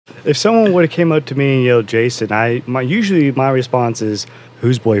If someone would have came up to me and yelled, Jason, usually my response is,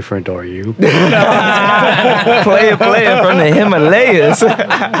 whose boyfriend are you? Play it from the Himalayas.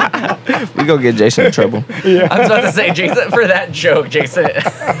 We gonna get Jason in trouble. Yeah. I was about to say, Jason, for that joke, Jason.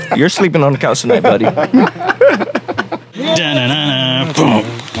 You're sleeping on the couch tonight, buddy.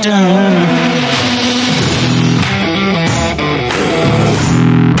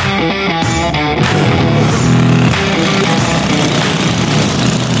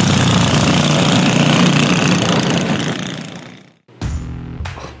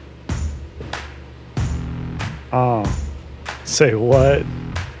 Oh, say what?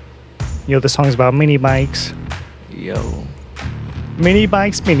 You know, the song's about mini bikes. Yo. Mini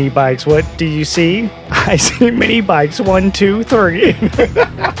bikes, what do you see? I see mini bikes, 1, 2, 3.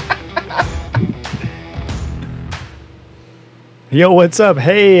 Yo, what's up?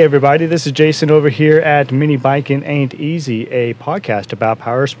 Hey, everybody. This is Jason over here at Minibikin Ain't Eazy, a podcast about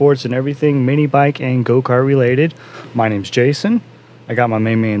power sports and everything mini bike and go-kart related. My name's Jason. I got my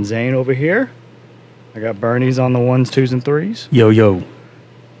main man Zane over here. I got Bernie's on the 1s, 2s, and 3s. Yo.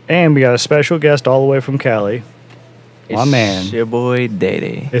 And we got a special guest all the way from Cali. My man. It's your boy,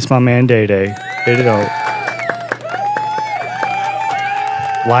 DaeDae. It's my man, DaeDae.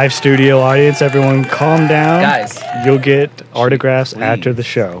 Live studio audience, everyone calm down. Guys. You'll get autographs Please. after the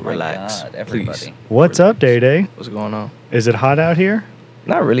show. Relax. God, everybody. Please. What's up, DaeDae? What's going on? Is it hot out here?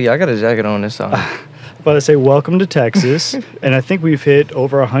 Not really. I got a jacket on this time. I'm about to say welcome to Texas. And I think we've hit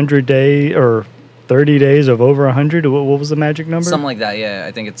over 100 days or 30 days of over 100. What was the magic number? Something like that, yeah.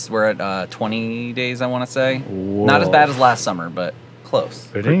 I think we're at 20 days, I want to say. Whoa. Not as bad as last summer, but close.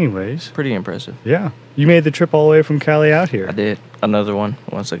 But anyways, Pretty impressive. yeah. You made the trip all the way from Cali out here. I did. Another one,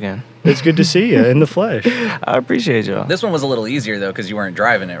 once again. It's good to see you in the flesh. I appreciate y'all. This one was a little easier, though, because you weren't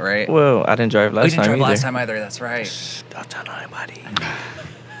driving it, right? Well, I didn't drive We last didn't time drive either. last time either, that's right. Shh, don't tell anybody.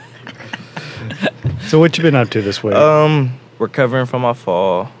 So what you been up to this week? Recovering from my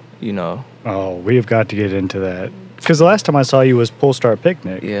fall, you know. Oh, we have got to get into that. Because the last time I saw you was Polestar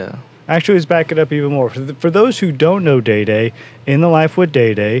Picnic. Yeah. Actually, let's back it up even more. For those who don't know DaeDae, In the Life with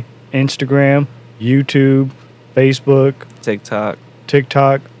DaeDae, Instagram, YouTube, Facebook,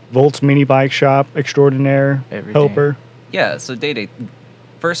 TikTok, Volt's Mini Bike Shop Extraordinaire, Everything. Helper. Yeah, so DaeDae,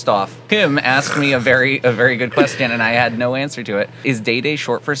 first off, Kim asked me a very good question, and I had no answer to it. Is DaeDae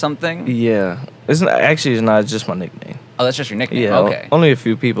short for something? Yeah. It's not just my nickname. Oh, that's just your nickname? Yeah. Okay. Only a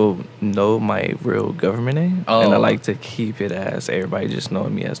few people know my real government name. Oh. And I like to keep it as everybody just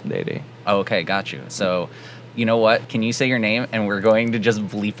knowing me as DaeDae. Oh, okay, got you. So, you know what? Can you say your name, and we're going to just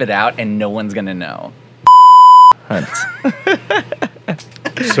bleep it out, and no one's going to know? Hunt.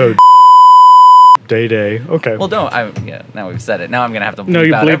 So, DaeDae. Okay. Well, now we've said it. Now I'm going to have to bleep no,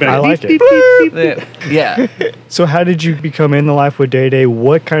 you out bleep it. I like it. it. Yeah. So how did you become In the Life with DaeDae?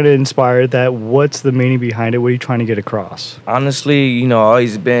 What kind of inspired that? What's the meaning behind it? What are you trying to get across? Honestly, you know, I've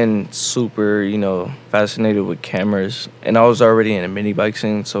always been super, you know, fascinated with cameras. And I was already in a mini bike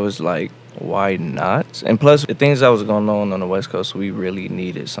scene, so it's like, why not? And plus, the things that was going on the West Coast, we really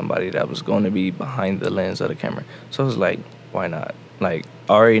needed somebody that was going to be behind the lens of the camera. So it was like, why not? Like,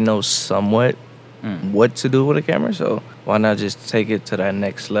 I already know somewhat what to do with a camera, so why not just take it to that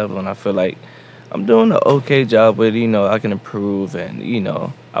next level? And I feel like I'm doing an okay job with it. You know, I can improve, and, you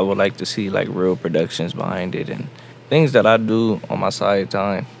know, I would like to see, like, real productions behind it and things that I do on my side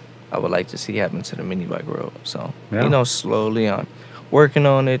time. I would like to see happen to the mini bike world. So, Yeah. you know, slowly I'm working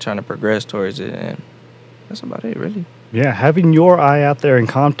on it, trying to progress towards it, and that's about it, really. Yeah, having your eye out there in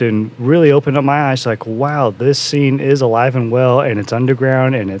Compton really opened up my eyes. Like, wow, this scene is alive and well, and it's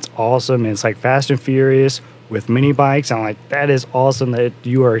underground, and it's awesome. And it's like Fast and Furious with mini bikes. I'm like, that is awesome that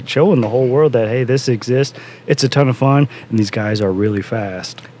you are showing the whole world that, hey, this exists. It's a ton of fun, and these guys are really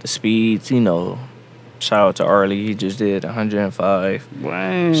fast. The speeds, you know, shout out to Arlie. He just did 105.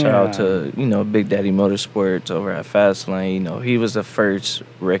 Wow. Shout out to, you know, Big Daddy Motorsports over at Fastlane. You know, he was the first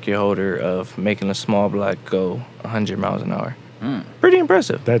record holder of making a small block go 100 miles an hour. Pretty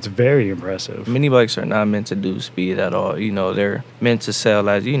impressive. That's very impressive. Mini bikes are not meant to do speed at all. You know, they're meant to sell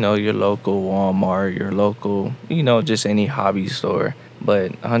at, you know, your local Walmart, your local, you know, just any hobby store.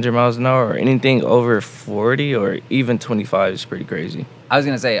 But 100 miles an hour or anything over 40 or even 25 is pretty crazy. I was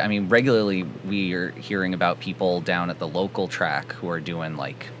going to say, I mean, regularly we are hearing about people down at the local track who are doing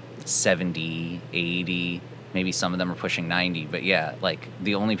like 70, 80, maybe some of them are pushing 90. But yeah, like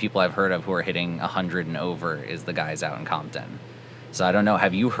the only people I've heard of who are hitting 100 and over is the guys out in Compton. So I don't know.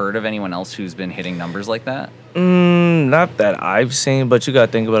 Have you heard of anyone else who's been hitting numbers like that? Not that I've seen, but you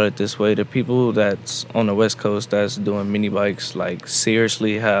gotta think about it this way: the people that's on the West Coast that's doing mini bikes, like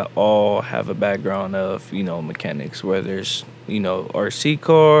seriously, all have a background of, you know, mechanics, whether it's, RC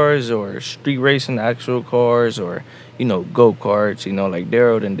cars or street racing actual cars or, go-karts, like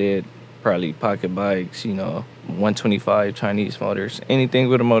Daryl done did probably pocket bikes, 125 Chinese motors, anything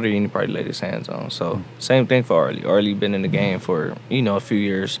with a motor he probably laid his hands on. So same thing for Arlie. Arlie been in the game for, a few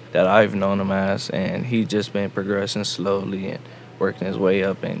years that I've known him as, and he just been progressing slowly and working his way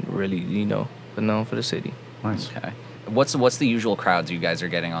up and really, been known for the city. Nice. Okay. What's the usual crowds you guys are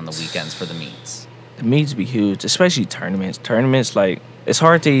getting on the weekends for the meets? The meets be huge, especially tournaments. Tournaments, like, it's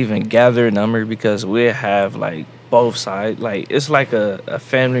hard to even gather a number because we have, like, both sides. Like, it's like a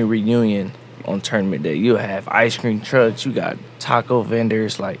family reunion on tournament day. You have ice cream trucks, you got taco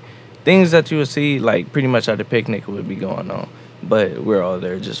vendors, like, things that you would see, like, pretty much at the picnic would be going on. But we're all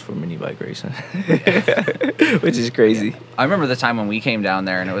there just for mini bike racing, which is crazy. Yeah. I remember the time when we came down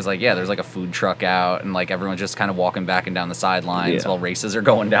there and it was like, there's like a food truck out and like everyone's just kind of walking back and down the sidelines while races are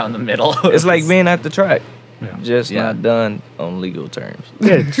going down the middle. It's like being at the track, just Yeah. not done on legal terms.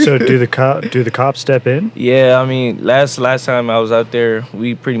 Yeah. So do the cops step in? Yeah, I mean, last time I was out there,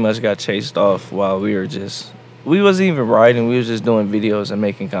 we pretty much got chased off while we wasn't even riding, we was just doing videos and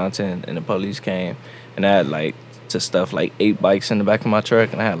making content, and the police came, and I had like to stuff like 8 bikes in the back of my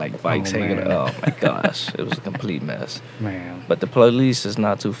truck, and I had like bikes hanging. Man. Oh my gosh, it was a complete mess. Man. But the police is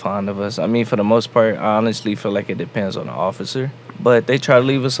not too fond of us. I mean, for the most part, I honestly feel like it depends on the officer. But they try to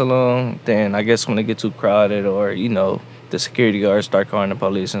leave us alone. Then I guess when they get too crowded or, the security guards start calling the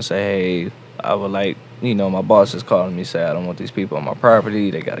police and say, hey, I would like, my boss is calling me, say I don't want these people on my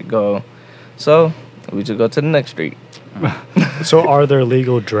property. They got to go. So we just go to the next street. So are there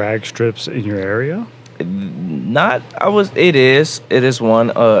legal drag strips in your area? It is one,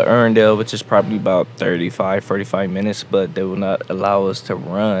 Erndale, which is probably about 45 minutes, but they will not allow us to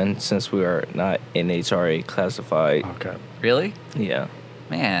run since we are not NHRA classified. Okay. Really? Yeah.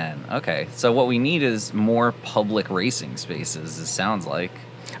 Man, okay. So what we need is more public racing spaces, it sounds like.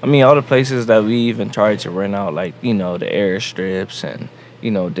 I mean, all the places that we even tried to rent out, like, the airstrips and,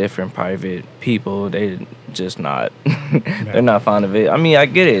 different private people, they just not, they're not fond of it. I mean, I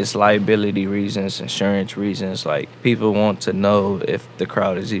get it. It's liability reasons, insurance reasons. Like, people want to know if the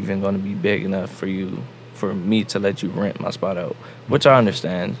crowd is even going to be big enough for me to let you rent my spot out, which I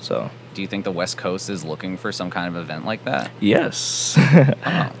understand, so. Do you think the West Coast is looking for some kind of event like that? Yes.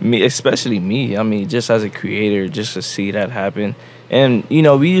 Especially me. I mean, just as a creator, just to see that happen. And,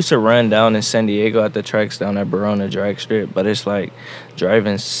 we used to run down in San Diego at the tracks down at Barona Drag Strip, but it's like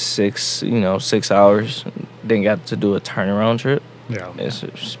driving 6 hours, then got to do a turnaround trip. Yeah.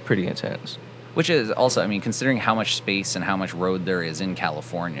 It's pretty intense. Which is also, I mean, considering how much space and how much road there is in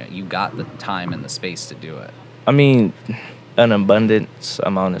California, you got the time and the space to do it. I mean, an abundance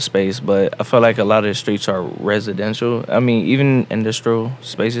amount of space, but I feel like a lot of the streets are residential. I mean, even industrial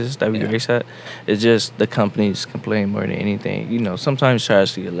spaces that we race at, it's just the companies complain more than anything. Sometimes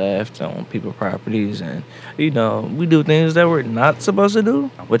trash get left on people's properties, and, we do things that we're not supposed to do,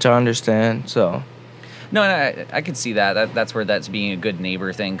 which I understand, so. No, I can see that. That's where that's being a good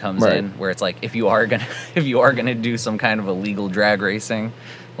neighbor thing comes in, where it's like, if you are gonna do some kind of illegal drag racing,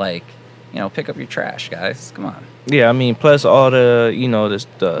 like, pick up your trash, guys. Come on. Yeah, I mean, plus all the,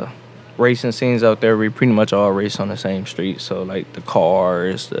 the racing scenes out there, we pretty much all race on the same street. So, like, the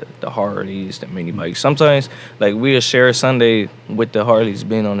cars, the Harleys, the mini bikes. Sometimes, like, we'll share a Sunday with the Harleys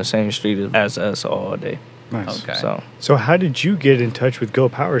being on the same street as us all day. Nice. Okay. So how did you get in touch with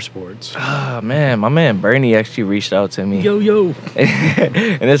GoPowerSports? Man, my man Bernie actually reached out to me. Yo.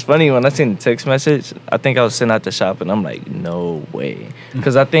 And it's funny, when I seen the text message, I think I was sitting at the shop and I'm like, no way.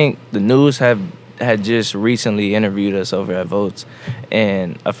 Because I think the news had just recently interviewed us over at Votes,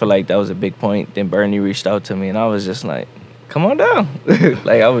 and I feel like that was a big point. Then Bernie reached out to me and I was just like, come on down.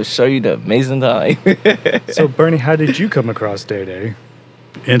 Like, I would show you the amazing time. So Bernie, how did you come across DaeDae?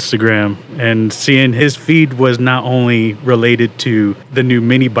 Instagram, and seeing his feed was not only related to the new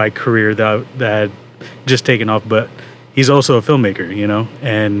mini bike career that had just taken off, but he's also a filmmaker,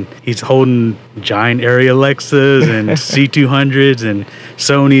 and he's holding giant area Lexus and C200s and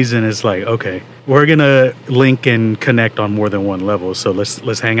Sonys, and it's like, okay, we're gonna link and connect on more than one level, so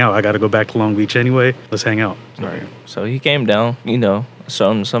let's hang out. I gotta go back to Long Beach anyway. Let's hang out. Right. So he came down,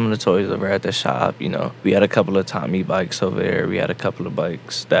 showed him some of the toys over at the shop. We had a couple of Tommy bikes over there. We had a couple of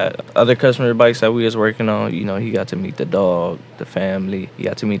bikes other customer bikes that we was working on. He got to meet the dog, the family. He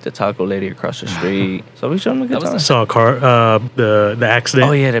got to meet the taco lady across the street. So we showed him a good time. I saw a car, the accident.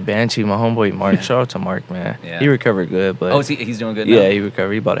 Oh yeah, the Banshee. My homeboy Mark. Shout out to Mark, man. Yeah. He recovered good, but He's doing good now? Yeah, he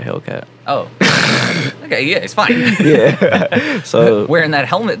recovered. He bought a Hellcat. Oh. Okay, yeah, it's fine. Yeah. So wearing that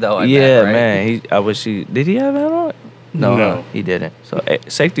helmet though. I yeah, bet, right? man. Did he have that on? No. he didn't. So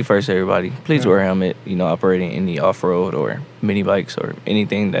safety first, everybody. Please wear a helmet. You know, operating any off-road or mini bikes or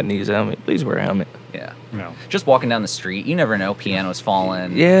anything that needs a helmet, please wear a helmet. Yeah. No. Just walking down the street, you never know. Piano's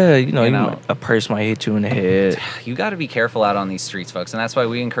falling. Yeah, you know, know. a purse might hit you in the head. You got to be careful out on these streets, folks, and that's why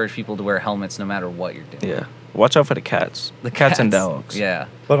we encourage people to wear helmets no matter what you're doing. Yeah. Watch out for the cats. The cats and dogs. Yeah.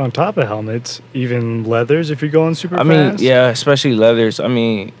 But on top of helmets, even leathers if you're going super I fast. mean, yeah, especially leathers. I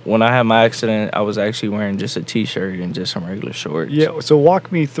mean, when I had my accident, I was actually wearing just a t-shirt and just some regular shorts. Yeah, so walk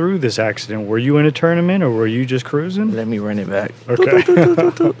me through this accident. Were you in a tournament or were you just cruising? Let me run it back.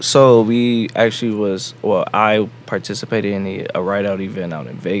 Okay. So we actually I participated in a ride-out event out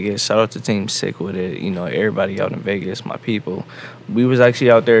in Vegas. Shout out to Team Sick With It. You know, everybody out in Vegas, my people. We was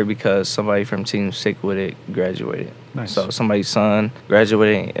actually out there because somebody from Team Sick With It graduated. Nice. So somebody's son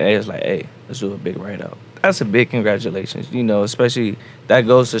graduated, and it was like, hey, let's do a big ride-out. That's a big congratulations. You know, especially that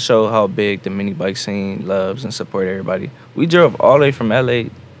goes to show how big the mini bike scene loves and support everybody. We drove all the way from LA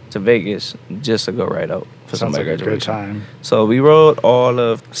to Vegas just to go ride out for Sounds somebody's like a good graduation. time. So we rode all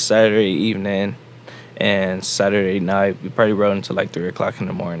of Saturday evening and Saturday night. We probably rode until like 3 o'clock in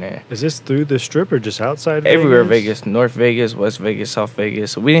the morning. Is this through the strip or just outside Everywhere Vegas? Vegas, North Vegas, West Vegas, South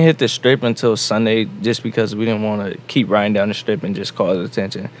Vegas. So we didn't hit the strip until Sunday just because we didn't want to keep riding down the strip and just cause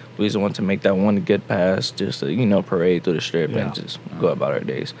attention. We just wanted to make that one good pass just to, you know, parade through the strip and just go about our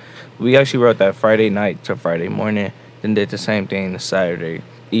days. We actually rode that Friday night to Friday morning, then did the same thing the Saturday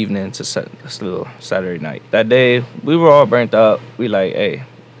evening to Saturday night. That day, we were all burnt out. We like, hey,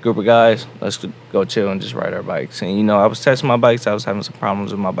 group of guys, let's go chill and just ride our bikes. And, you know, I was testing my bikes. I was having some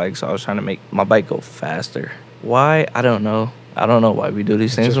problems with my bike, so I was trying to make my bike go faster. Why? I don't know. I don't know why we do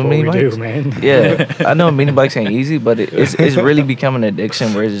these things Just with what mini we bikes. do, man. Yeah, I know mini bikes ain't easy, but it's really becoming an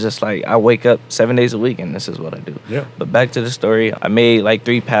addiction where it's just like I wake up 7 days a week and this is what I do. Yeah. But back to the story, I made like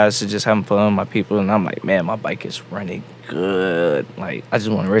 3 passes just having fun with my people, and I'm like, man, my bike is running good. Like, I just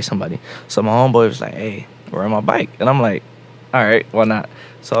want to race somebody. So my homeboy was like, hey, we're on my bike. And I'm like, all right, why not?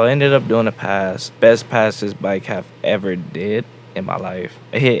 So I ended up doing a pass. Best pass this bike have ever did in my life.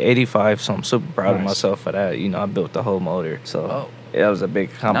 I hit 85, so I'm super proud of myself for that. You know, I built the whole motor. So that was a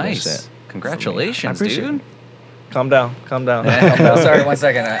big accomplishment. Nice. Congratulations, I appreciate dude. it. Calm down. Calm down. Sorry, 1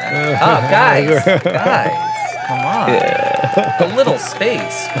 second. Guys, come on. Yeah. A little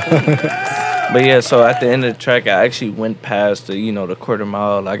space, please. But yeah, so at the end of the track, I actually went past the, you know, the quarter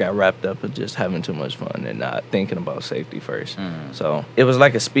mile. I got wrapped up with just having too much fun and not thinking about safety first. So it was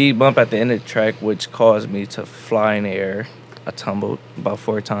like a speed bump at the end of the track, which caused me to fly in the air. I tumbled about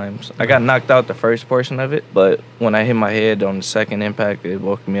 4 times. I got knocked out the first portion of it, but when I hit my head on the second impact, it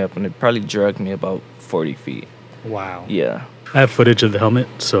woke me up and it probably dragged me about 40 feet. Wow. Yeah. I have footage of the helmet,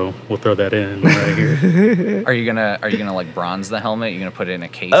 so we'll throw that in right here. Are you gonna like bronze the helmet? You gonna put it in a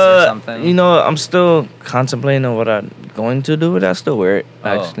case or something? You know, I'm still contemplating on what I'm going to do with it. I still wear it,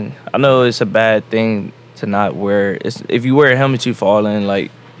 actually. I know it's a bad thing to not wear. If you wear a helmet, you fall in.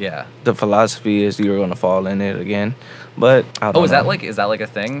 Like, yeah. The philosophy is you're gonna fall in it again. But I don't is know. that like a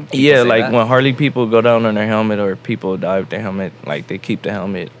thing? People Yeah, say like that? when Harley people go down on their helmet or people die with their helmet, like they keep the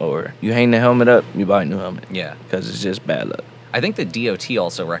helmet, or you hang the helmet up, you buy a new helmet. Yeah. Because it's just bad luck. I think the DOT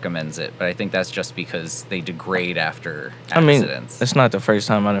also recommends it, but I think that's just because they degrade after accidents. I mean, it's not the first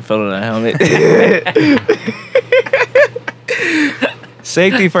time I done fell in a helmet.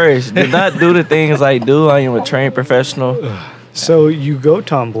 Safety first. Do not do the things I do. I am a trained professional. So you go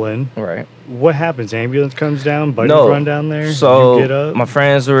tumbling. Right. What happens? Ambulance comes down, buddies No. run down there. So you get up. my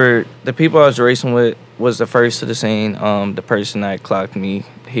friends were the people I was racing with was the first to the scene. The person that clocked me,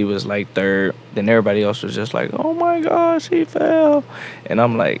 he was like third. Then everybody else was just like, "Oh my gosh, he fell," and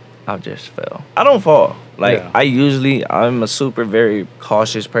I'm like, "I just fell." I don't fall. Like I'm a super very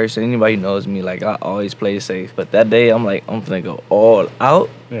cautious person. Anybody knows me, like I always play safe. But that day, I'm like, I'm gonna go all out,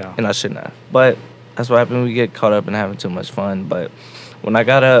 and I shouldn't have. But that's what happened. We get caught up in having too much fun. But when I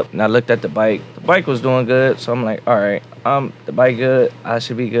got up and I looked at the bike was doing good. So I'm like, all right, the bike good. I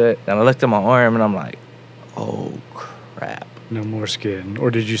should be good. Then I looked at my arm and I'm like, oh crap. No more skin.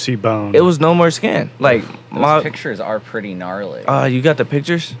 Or did you see bone? It was no more skin. Like Those pictures are pretty gnarly. You got the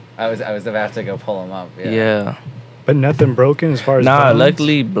pictures? I was about to go pull them up. Yeah. But nothing broken as far as Nah, bones?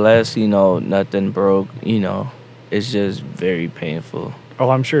 luckily, blessed, you know, nothing broke. You know, it's just very painful. Oh,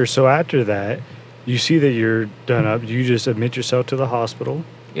 I'm sure. So after that, you see that you're done up. You just admit yourself to the hospital.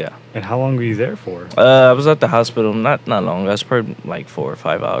 Yeah. And how long were you there for? I was at the hospital not long. I was probably like 4 or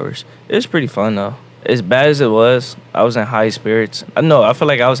 5 hours. It was pretty fun though. As bad as it was, I was in high spirits. I feel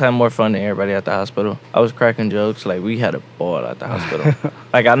like I was having more fun than everybody at the hospital. I was cracking jokes. Like, we had a ball at the hospital.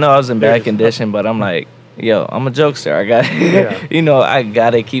 Like, I know I was in bad condition, but I'm like, yo, I'm a jokester. I got, you know, I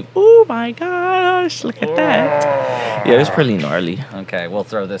gotta keep, oh my gosh, look at that. Yeah, it's pretty gnarly. Okay, we'll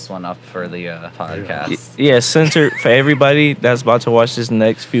throw this one up for the podcast. Yeah, censored for everybody that's about to watch this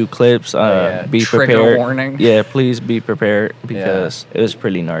next few clips. Be Trigger prepared. warning. Yeah, please be prepared because it was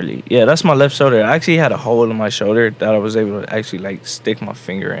pretty gnarly. Yeah, that's my left shoulder. I actually had a hole in my shoulder that I was able to actually like stick my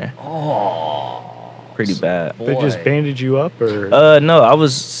finger in. Oh, Pretty bad. They just bandaged you up, or No, I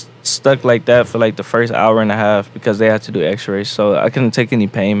was stuck like that for like the first hour and a half because they had to do x-rays, so I couldn't take any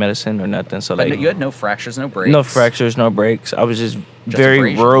pain medicine or nothing. So but like you had no fractures, no breaks. no fractures, no breaks. I was just very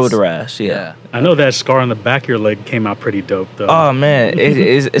abrasions. road rash. Yeah. I know that scar on the back of your leg came out pretty dope, though. Oh man,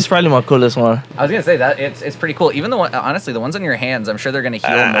 it's probably my coolest one. I was gonna say that it's pretty cool. Even the one, honestly, the ones on your hands, I'm sure they're gonna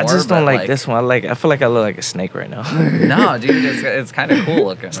heal more. I just don't but, like this one. I feel like I look like a snake right now. No, dude, it's kind of cool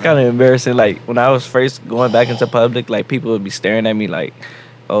looking. It's kind of embarrassing. Like when I was first going back into public, like people would be staring at me like,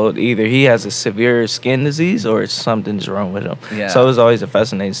 oh, either he has a severe skin disease or something's wrong with him. Yeah. So it was always a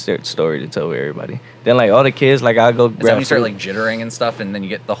fascinating story to tell everybody. Then like all the kids, like I go Is that grab when you start food. like jittering and stuff, and then you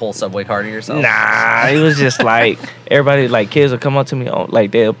get the whole subway car to yourself? Nah, it was just like everybody, like kids would come up to me,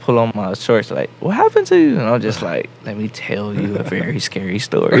 like they'll pull on my shorts, like, "What happened to you?" And I'm just like, "Let me tell you a very scary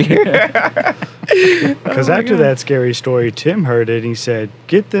story." because after that scary story, Tim heard it and he said,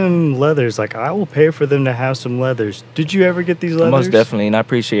 "Get them leathers. Like I will pay for them to have some leathers." Did you ever get these leathers? Most definitely, and I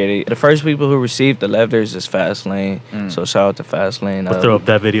appreciate it. The first people who received the leathers is Fastlane, so shout out to Fastlane. We'll throw up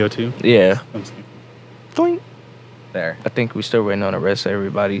that video, too. Yeah. Doink. There. I think we still waiting on the rest of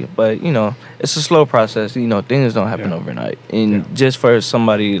everybody, but you know, it's a slow process. You know, things don't happen overnight. And just for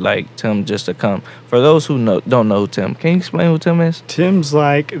somebody like Tim just to come, for those who don't know Tim, can you explain who Tim is? Tim's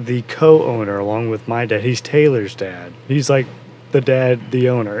like the co-owner along with my dad. He's Taylor's dad. He's like the dad, the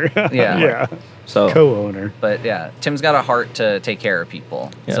owner. Yeah. Yeah. So Co-owner. But yeah, Tim's got a heart to take care of people.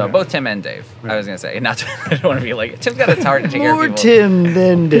 Yeah. So both Tim and Dave. I was gonna say, not to, I don't want to be like Tim's got a heart to take care of More people. Tim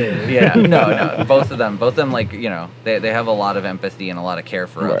than Dave. Yeah, no, both of them, like, you know, they have a lot of empathy and a lot of care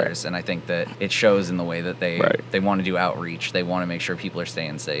for Right. others, and I think that it shows in the way that they Right. want to do outreach. They want to make sure people are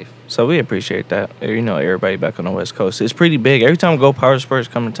staying safe. So we appreciate that. You know, everybody back on the West Coast. It's pretty big. Every time GoPowerSports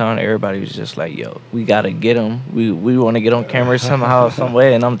come to town, everybody was just like, "Yo, we gotta get them. We want to get on camera somehow, some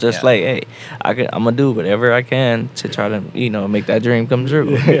way." And I'm just like, "Hey, I'm gonna do whatever I can to try to, you know, make that dream come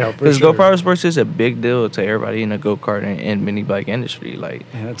true." Yeah, for Because sure. GoPowerSports is a big deal to everybody in the go-kart and mini bike industry. Like,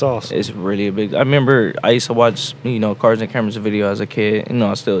 Yeah, that's awesome. it's really a big. I remember I used to watch, you know, Cars and Cameras video as a kid. You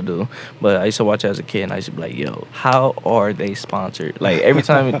know, I still do, but I used to watch it as a kid, and I used to be like, "Yo, how are they sponsored?" Like every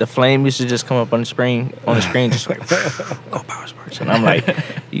time the flame used to just come up on the screen, just like GoPowerSports, and I'm like,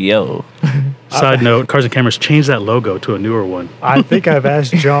 "Yo." Side note, Cars and Cameras changed that logo to a newer one. I think I've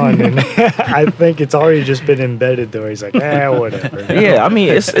asked John, and I think it's already just been embedded, though. He's like, whatever. Yeah, I mean,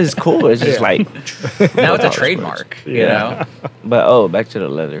 it's cool. It's just like Now it's a GoPowerSports. trademark, you Yeah. know. But back to the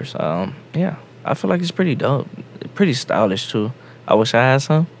leathers. Yeah, I feel like it's pretty dope, pretty stylish too. I wish I had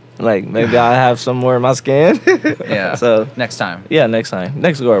some. Like maybe I have some more in my skin. Yeah. So Next time. yeah, next time,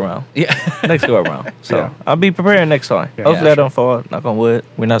 next go around, Yeah. next go around. So Yeah. I'll be prepared next time. Yeah. Hopefully Yeah, I don't fall. Knock on wood.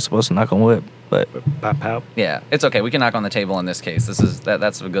 We're not supposed to knock on wood, but Pop, pop. Yeah, it's okay. We can knock on the table in this case.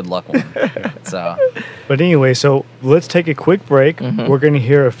 That's a good luck one. So But anyway, so let's take a quick break. We're going to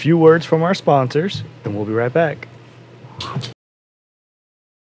hear a few words from our sponsors, and we'll be right back.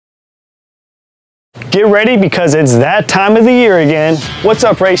 Get ready because it's that time of the year again. What's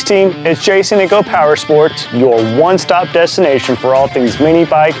up, race team? It's Jason at GoPowerSports, your one-stop destination for all things mini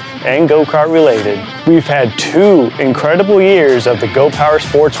bike and go-kart related. We've had 2 incredible years of the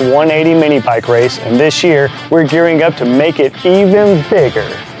GoPowerSports 180 mini bike race, and this year we're gearing up to make it even bigger.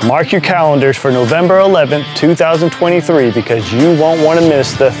 Mark your calendars for November 11th, 2023, because you won't want to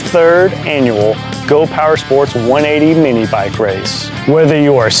miss the 3rd annual GoPowerSports 180 mini bike race. Whether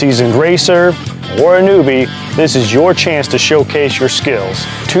you are a seasoned racer or a newbie, this is your chance to showcase your skills,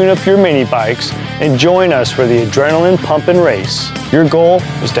 tune up your mini bikes, and join us for the adrenaline pumping race. Your goal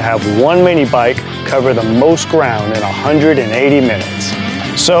is to have one mini bike cover the most ground in 180 minutes.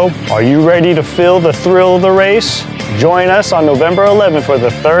 So, are you ready to feel the thrill of the race? Join us on November 11th for the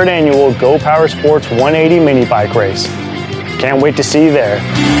 3rd annual GoPowerSports 180 mini bike race. Can't wait to see you there.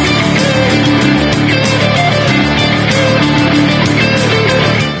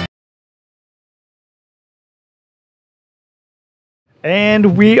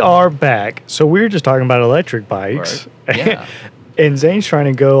 And we are back. So we were just talking about electric bikes. Right. Yeah. And Zane's trying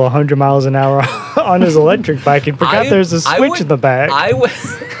to go 100 miles an hour on his electric bike and forgot there's a switch in the back. I would.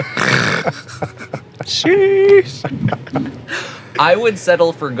 Sheesh. I would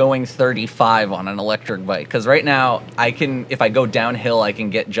settle for going 35 on an electric bike because right now if I go downhill, I can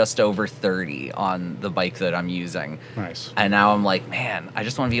get just over 30 on the bike that I'm using. Nice. And now I'm like, man, I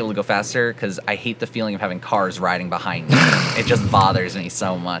just want to be able to go faster because I hate the feeling of having cars riding behind me. It just bothers me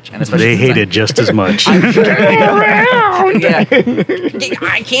so much. And especially They hate it just as much. Yeah,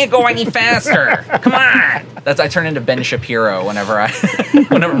 I can't go any faster. Come on. I turn into Ben Shapiro whenever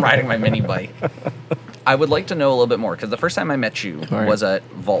I'm riding my mini bike. I would like to know a little bit more because the first time I met you was at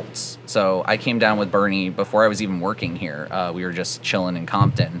Volts. So I came down with Bernie before I was even working here. We were just chilling in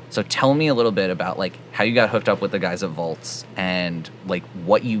Compton. So tell me a little bit about like how you got hooked up with the guys at Volts and like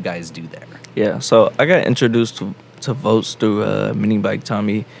what you guys do there. Yeah, so I got introduced to Volts through Minibike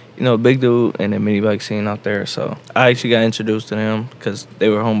Tommy. You know, big dude in the mini bike scene out there. So I actually got introduced to them because they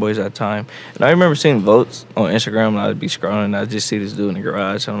were homeboys at the time. And I remember seeing Votes on Instagram, and I'd be scrolling, and I'd just see this dude in the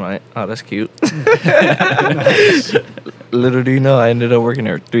garage. And I'm like, oh, that's cute. Little do you know, I ended up working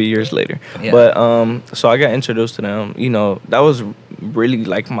there 3 years later. Yeah. But so I got introduced to them. You know, that was really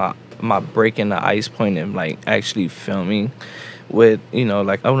like my breaking the ice point and like actually filming with, you know,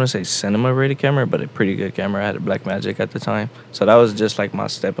 like I wouldn't say cinema rated camera, but a pretty good camera. I had a Blackmagic at the time. So that was just like my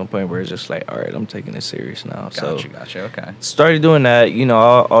stepping point where it's just like, all right, I'm taking this serious now. Gotcha, okay. Started doing that, you know,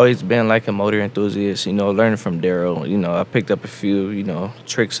 I've always been like a motor enthusiast, you know, learning from Daryl. You know, I picked up a few, you know,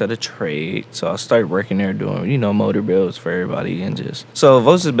 tricks of the trade. So I started working there doing, you know, motor builds for everybody and just. So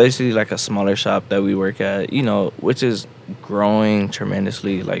Votes is basically like a smaller shop that we work at, you know, which is growing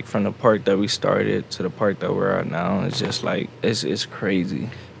tremendously, like from the park that we started to the park that we're at now. It's just like it's crazy.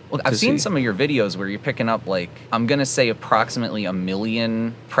 Well, I've seen some of your videos where you're picking up like I'm gonna say approximately 1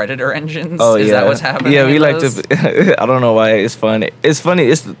 million Predator engines. Oh, is that what's happening? Yeah, we like to. I don't know why it's fun. It's funny.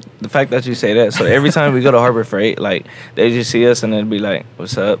 It's the fact that you say that. So every time we go to Harbor Freight, like they just see us and they'll be like,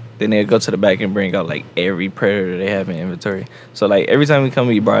 "What's up?" Then they'll go to the back and bring out like every Predator they have in inventory. So like every time we come,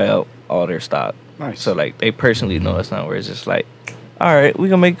 we buy out all their stock. Nice. So like they personally know us now. Where it's just like, all right, we're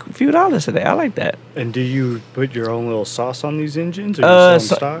gonna make a few dollars today. I like that. And do you put your own little sauce on these engines, or you sell them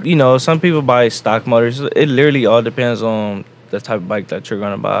stock? You know, some people buy stock motors. It literally all depends on the type of bike that you're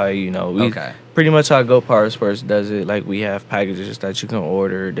gonna buy. You know, pretty much how GoPowerSports does it. Like we have packages that you can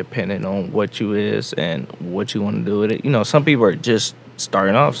order depending on what you is and what you want to do with it. You know, some people are just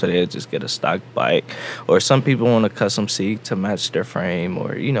starting off, so they'll just get a stock bike, or some people want a custom seat to match their frame,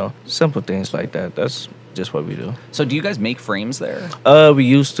 or you know, simple things like that. That's just what we do. So do you guys make frames there? We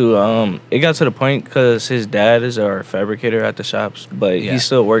used to. It got to the point because his dad is our fabricator at the shops, but he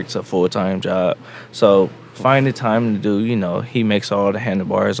still works a full-time job. So find the time to do, you know, he makes all the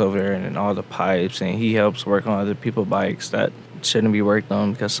handlebars over there and all the pipes, and he helps work on other people's bikes that shouldn't be worked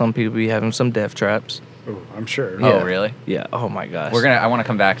on because some people be having some death traps. Oh, I'm sure. Yeah. Oh, really? Yeah. Oh my gosh. I want to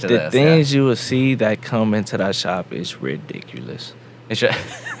come back to the this. things you will see that come into that shop is ridiculous.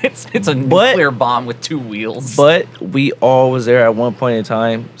 It's a nuclear bomb with 2 wheels. But we all was there at one point in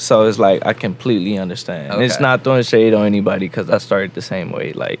time, so it's like I completely understand. Okay. It's not throwing shade on anybody because I started the same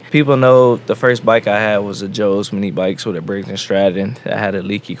way. Like people know the first bike I had was a Joe's mini bikes with a Briggs & Stratton that had a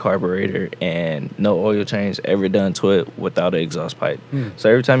leaky carburetor and no oil change ever done to it without an exhaust pipe. So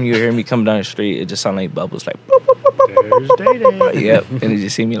every time you hear me come down the street, it just sounds like bubbles, like boop, boop, boop, boop, there's DaeDae. Yep, and you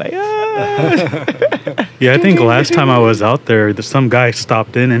just see me like Yeah, I think last time I was out there, some guy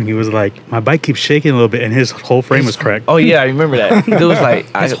stopped in and he was like, "My bike keeps shaking a little bit," and his whole frame was cracked. Oh yeah, I remember that. Dude was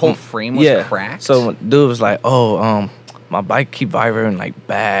like, his whole frame was cracked. So dude was like, "Oh, my bike keep vibrating like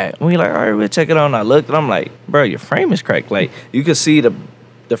bad." And we like, all right, we'll check it out. And I looked, and I'm like, "Bro, your frame is cracked. Like you could see the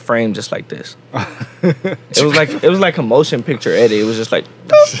frame just like this." It was like a motion picture edit. It was just like,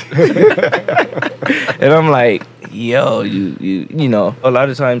 and I'm like, yo, you know, a lot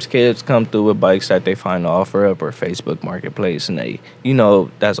of times kids come through with bikes that they find offer up or Facebook Marketplace, and they, you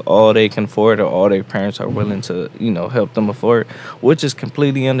know, that's all they can afford or all their parents are willing to, you know, help them afford, which is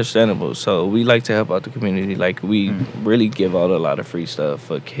completely understandable. So we like to help out the community. Like we really give out a lot of free stuff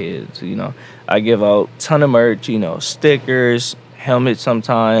for kids. You know, I give out a ton of merch, you know, stickers, helmets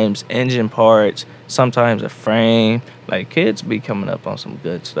sometimes, engine parts, sometimes a frame. Like kids be coming up on some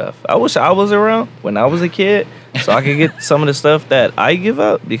good stuff. I wish I was around when I was a kid so I could get some of the stuff that I give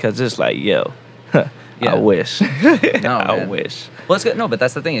up, because it's like, yo, I wish. I wish. Well, it's good. No, but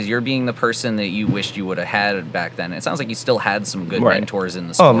that's the thing, is you're being the person that you wished you would have had back then. It sounds like you still had some good mentors in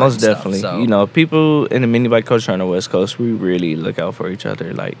the sport. Oh, most definitely. Stuff, so. You know, people in the mini bike culture on the West Coast, we really look out for each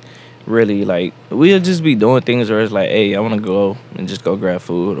other. Like, really, like, we'll just be doing things where it's like, hey, I want to go and just go grab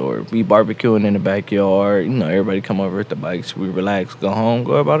food, or be barbecuing in the backyard. You know, everybody come over with the bikes, we relax, go home,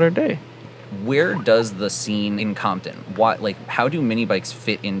 go about our day. where does the scene in Compton, how do mini bikes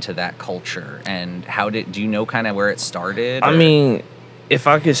fit into that culture, and do you know kind of where it started? I mean, if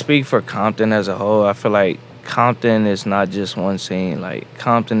I could speak for Compton as a whole, I feel like Compton is not just one scene. Like,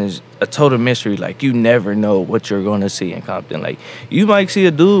 Compton is a total mystery. Like, you never know what you're going to see in Compton. Like, you might see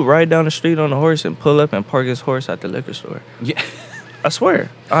a dude ride down the street on a horse and pull up and park his horse at the liquor store. Yeah. I swear.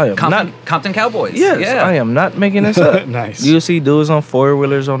 I am Compton Cowboys. Yes, yeah. I am not making this up. Nice. You'll see dudes on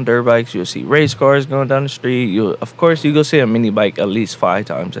four-wheelers, on dirt bikes. You'll see race cars going down the street. Of course, you go see a mini bike at least 5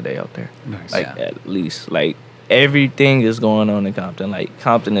 times a day out there. Nice. Like, at least. Like, everything is going on in Compton. Like,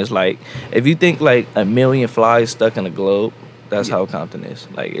 Compton is like, if you think like a million flies stuck in a globe, that's how Compton is.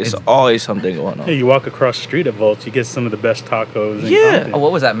 Like, it's always something going on. Hey, you walk across the street at Volts, you get some of the best tacos in Yeah. Compton. Oh,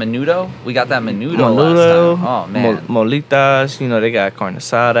 what was that? Menudo? We got that menudo last time. Oh, man. Molitas, they got carne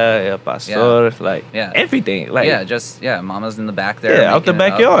asada, el pastor, like, everything. Like, Mama's in the back there. Yeah, out the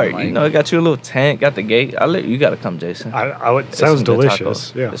backyard. Like, It got you a little tent, got the gate. You got to come, Jason. I would. It's Sounds some good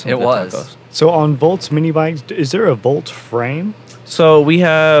delicious. tacos. Yeah. It's some It good was. tacos. So on Volt's mini bikes, is there a Volt frame? So we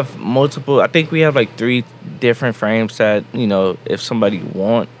have multiple. I think we have like 3 different frames that if somebody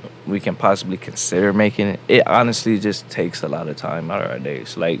want, we can possibly consider making it. It honestly just takes a lot of time out of our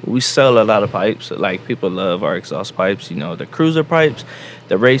days. Like, we sell a lot of pipes. Like, people love our exhaust pipes. The cruiser pipes,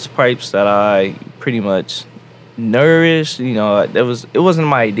 the race pipes that I pretty much nourished. It wasn't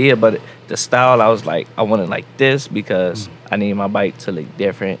my idea, but the style I was like, I wanted like this because I need my bike to look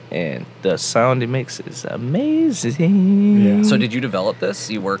different, and the sound it makes is amazing. Yeah. So did you develop this?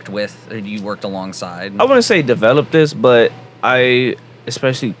 You worked alongside? I wouldn't say develop this, but I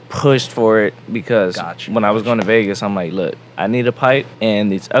especially pushed for it because when I was going to Vegas, I'm like, look, I need a pipe, and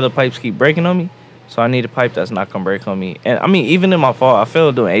these other pipes keep breaking on me, so I need a pipe that's not going to break on me. And I mean, even in my fall, I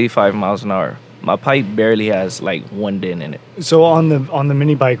fell doing 85 miles an hour. My pipe barely has like 1 dent in it. So on the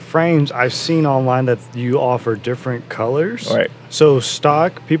mini bike frames, I've seen online that you offer different colors. Right. So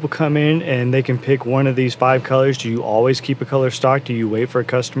stock, people come in and they can pick one of these 5 colors. Do you always keep a color stock? Do you wait for a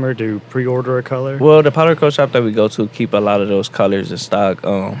customer to pre-order a color? Well, the powder coat shop that we go to keep a lot of those colors in stock.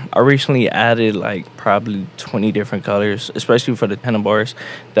 I recently added like probably 20 different colors, especially for the handlebars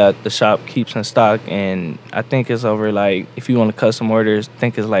that the shop keeps in stock. And I think it's over like, if you want to custom orders, I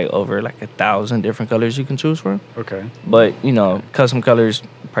think it's like over like 1,000 different colors you can choose from. Okay. But custom colors,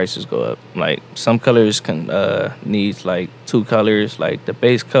 prices go up. Like, some colors can needs like 2 colors, like the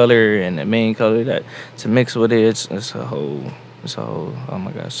base color and the main color that to mix with it. It's a whole. Oh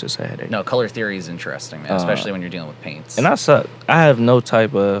my gosh, it's just a headache. No, color theory is interesting, man, especially when you're dealing with paints. And I suck. I have no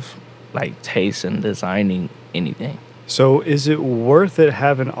type of like taste in designing anything. So is it worth it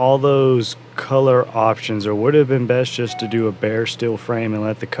having all those color options, or would it have been best just to do a bare steel frame and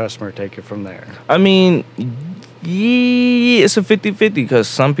let the customer take it from there? I mean, yeah, it's a 50-50 because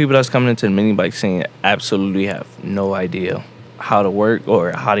some people that's coming into the mini bike scene absolutely have no idea how to work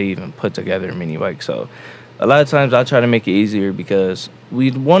or how to even put together a mini bike. So a lot of times I try to make it easier because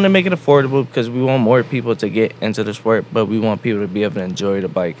we want to make it affordable because we want more people to get into the sport, but we want people to be able to enjoy the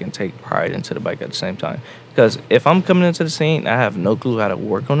bike and take pride into the bike at the same time. Because if I'm coming into the scene, I have no clue how to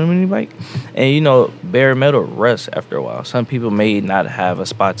work on a mini bike. And, bare metal rusts after a while. Some people may not have a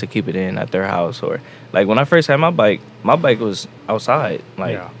spot to keep it in at their house. Or, like, when I first had my bike was outside.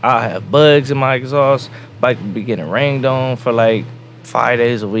 Like, I have bugs in my exhaust. Bike would be getting rained on for, like, 5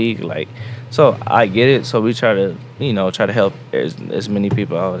 days a week. Like, so I get it. So we try to help as many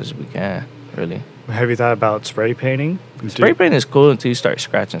people out as we can, really. Have you thought about spray painting? Spray paint is cool until you start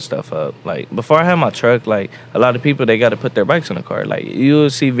scratching stuff up. Like, before I had my truck, like, a lot of people, they got to put their bikes in the car. Like, you'll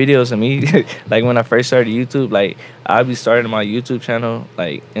see videos of me, like, when I first started YouTube, like, I'd be starting my YouTube channel,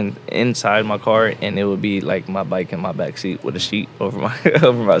 like, inside my car, and it would be, like, my bike in my back seat with a sheet over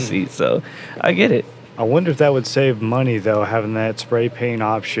my seat. So, I get it. I wonder if that would save money, though, having that spray paint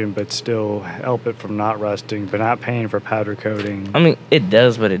option, but still help it from not rusting, but not paying for powder coating. I mean, it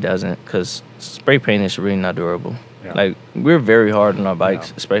does, but it doesn't, because spray paint is really not durable. Yeah. Like, we're very hard on our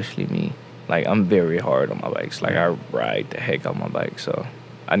bikes, especially me. Like, I'm very hard on my bikes. Like, I ride the heck on my bike, so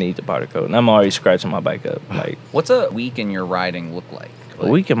I need the powder coat. And I'm already scratching my bike up. Like, what's a week in your riding look like? A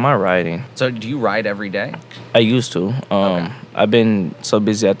week in my riding. So do you ride every day? I used to. Okay. I've been so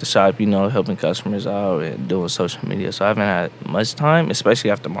busy at the shop, helping customers out and doing social media. So I haven't had much time, especially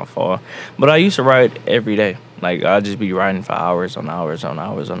after my fall. But I used to ride every day. Like, I'd just be riding for hours on hours on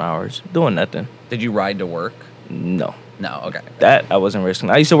hours on hours, doing nothing. Did you ride to work? No. No, okay. That I wasn't risking.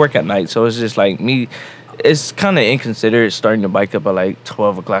 I used to work at night, so it's just like me. it's kind of inconsiderate starting to bike up at like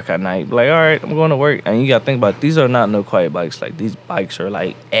 12 o'clock at night. Like, all right, I'm going to work. And you got to think about it, these are not no quiet bikes. Like, these bikes are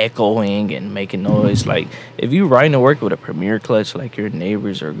like echoing and making noise. Like, if you riding to work with a Premier clutch, like your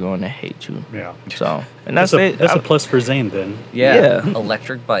neighbors are going to hate you. Yeah. So, and that's a, it. that's a plus for Zane then. Yeah. Yeah.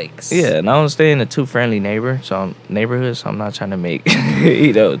 Electric bikes. Yeah, and I don't stay in a too friendly neighborhood, so I'm not trying to make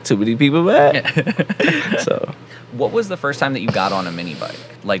too many people mad. So, What was the first time that you got on a mini bike?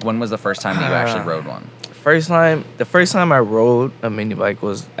 Like, when was the first time that you actually rode one? the first time I rode a mini bike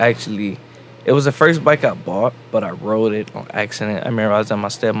was actually, it was the first bike I bought, but I rode it on accident. I remember I was at my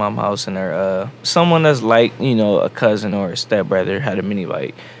stepmom's house, and someone that's like, a cousin or a stepbrother had a mini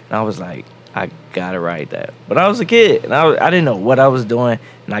bike, and I was like, I gotta ride that. But I was a kid, and I didn't know what I was doing,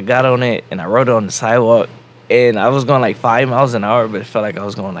 and I got on it, and I rode it on the sidewalk, and I was going like 5 miles an hour, but it felt like I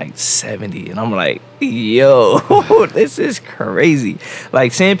was going like 70, and I'm like, yo, this is crazy.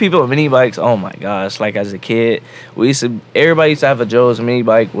 Like, seeing people with mini bikes, oh my gosh, like as a kid, everybody used to have a Joe's mini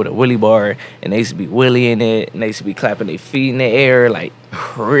bike with a wheelie bar, and they used to be wheeling it, and they used to be clapping their feet in the air, like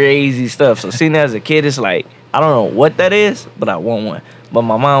crazy stuff. So seeing that as a kid, it's like, I don't know what that is, but I want one. But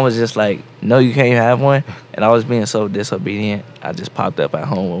my mom was just like, no, you can't have one. And I was being so disobedient. I just popped up at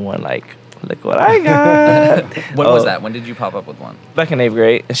home with one, like, look what I got. When was that? When did you pop up with one? Back in 8th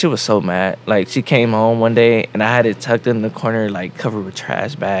grade. And she was so mad. Like, she came home one day, and I had it tucked in the corner, like, covered with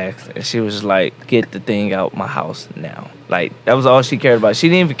trash bags. And she was like, get the thing out my house now. Like, that was all she cared about. She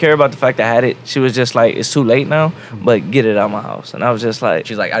didn't even care about the fact I had it. She was just like, it's too late now, but get it out my house. And I was just like...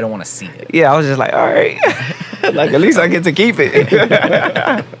 She's like, I don't want to see it. Yeah, I was just like, all right. Like, at least I get to keep it.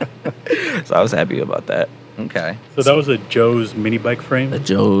 So I was happy about that. Okay. So that was a Joe's mini bike frame? A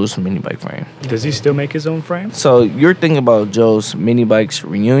Joe's mini bike frame. Does he still make his own frame? So you're thinking about Joe's Mini Bikes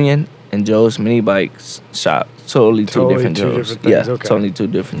Reunion and Joe's Mini Bikes Shop. Totally two different Joe's. Different things. Okay. Totally two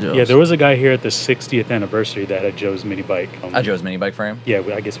different Joe's. Yeah, there was a guy here at the 60th anniversary that had Joe's mini bike. A Joe's mini bike frame? Yeah,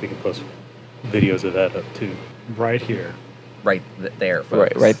 I guess we can post videos of that up too. Right here. Right there,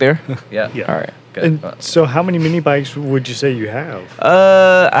 folks. Right there? Yeah. Yeah. All right. Good. And so how many mini bikes would you say you have?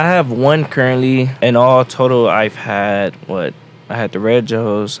 I have one currently. In all total, I've had what? I had the red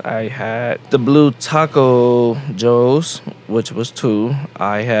Joe's. I had the blue taco Joe's, which was 2.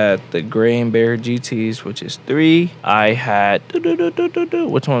 I had the gray and bear GTs, which is 3. I had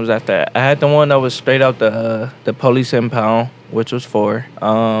which one was after that? I had the one that was straight out the police impound, which was 4.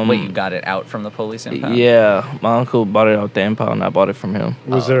 Wait, you got it out from the police impound? Yeah, my uncle bought it out the impound, and I bought it from him.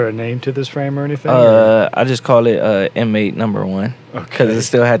 Was there a name to this frame or anything? Or? I just call it inmate number 1 because Okay. it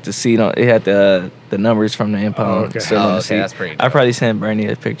still had the seat on. It had the numbers from the impound. Okay. Still on the okay, seat. that's pretty I dope. probably sent Bernie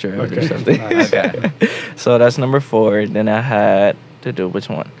a picture of it or Okay. something. Nice. Okay. So that's number 4. Then I had which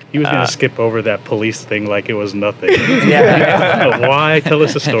one? He was going to skip over that police thing like it was nothing. Yeah. Why? Tell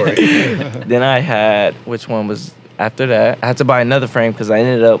us a story. Then I had which one was after that? I had to buy another frame because I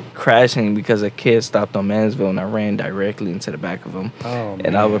ended up crashing because a kid stopped on Mansville and I ran directly into the back of him. Oh,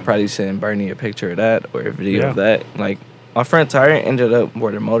 And I would man. probably send Bernie a picture of that or a video of Yeah. that. Like, my front tire ended up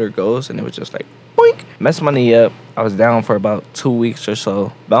where the motor goes, and it was just like, boink. Messed my knee up. I was down for about 2 weeks or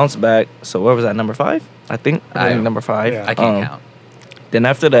so. Bounced back. So where was that, number 5? I think number 5. Yeah. I can't count. Then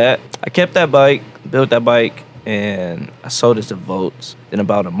after that, I kept that bike, built that bike, and I sold it to Volts. Then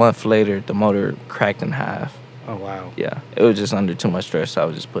about a month later, the motor cracked in half. Oh, wow. Yeah, it was just under too much stress, so I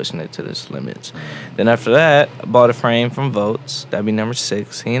was just pushing it to its limits. Then after that, I bought a frame from Volts. That'd be number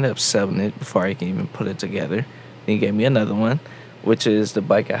 6. He ended up selling it before I can even put it together. Then he gave me another one, which is the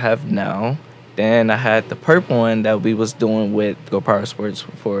bike I have now. Then I had the purple one that we was doing with GoPowerSports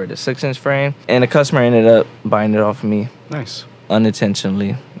for the 6-inch frame. And the customer ended up buying it off of me Nice.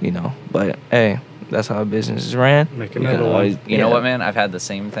 unintentionally, But, hey, that's how business is ran. Make You another can one. always- You know yeah. what, man? I've had the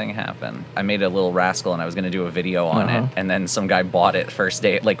same thing happen. I made a little rascal and I was going to do a video on it. And then some guy bought it first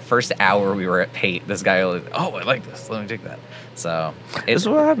day, like first hour we were at Pate. This guy was like, oh, I like this. Let me take that. So That's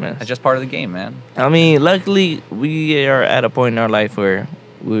what happens. it's just part of the game, man. I mean, luckily, we are at a point in our life where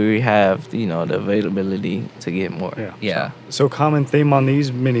we have, the availability to get more. Yeah. Yeah. So common theme on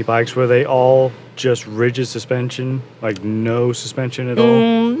these mini bikes, were they all just rigid suspension, like no suspension at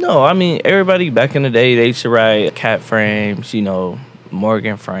all? No, I mean, everybody back in the day, they used to ride cat frames,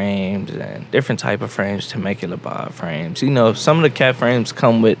 Morgan frames and different type of frames, Temecula bob frames. Some of the cat frames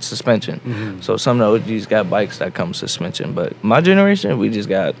come with suspension. So some of the OGs got bikes that come with suspension. But my generation, we just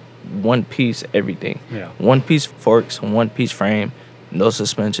got one piece everything. Yeah. One piece forks, one piece frame, no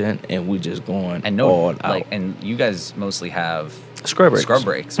suspension, and we just going And all out. and you guys mostly have Scrub brakes. Scrub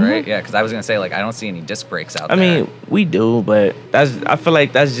brakes, right? Yeah, because I was gonna say like I don't see any disc brakes out I there. mean, we do, but I feel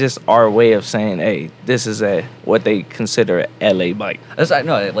like that's just our way of saying, hey, this is what they consider a LA bike.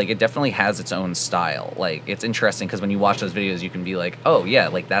 No, like it definitely has its own style. Like it's interesting because when you watch those videos, you can be like, oh yeah,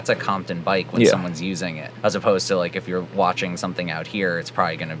 like that's a Compton bike when someone's using it, as opposed to like if you're watching something out here, it's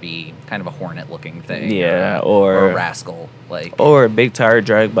probably gonna be kind of a Hornet looking thing. Yeah, or a Rascal, like or a big tire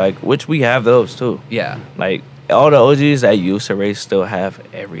drag bike, which we have those too. yeah. Like all the OGs that used to race still have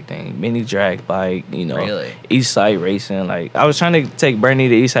everything. Mini drag bike, Really? East Side Racing. Like I was trying to take Bernie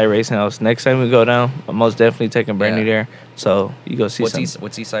to East Side Racing House. Next time we go down, I'm most definitely taking Bernie there. So you go see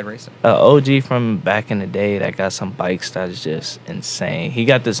What's East Side Racing? OG from back in the day that got some bikes that's just insane. He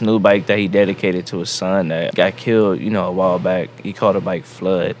got this new bike that he dedicated to his son that got killed, a while back. He called the bike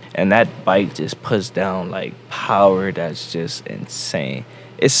Flood. And that bike just puts down like power that's just insane.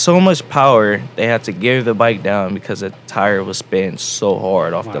 It's so much power, they had to gear the bike down because the tire was spinning so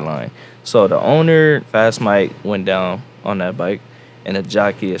hard off the line. So the owner, Fast Mike, went down on that bike. And the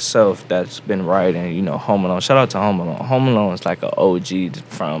jockey itself that's been riding, Home Alone. Shout out to Home Alone. Home Alone is like an OG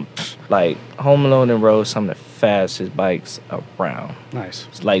from, like, Home Alone and rode some of the fastest bikes around. Nice.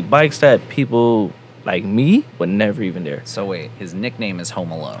 It's like bikes that people like me would never even dare. So wait, his nickname is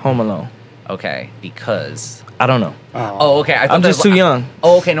Home Alone. Home Alone. Okay, because I don't know. Oh, okay. I thought I'm just too young.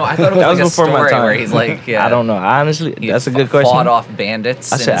 Oh, okay. No, I thought it was That like was a before my story time. where he's like, yeah. I don't know. Honestly, he that's a good question. Fought off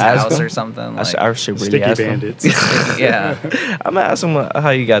bandits I in should his ask house him. or something. I should really Sticky ask bandits. him. Yeah. I'm gonna ask him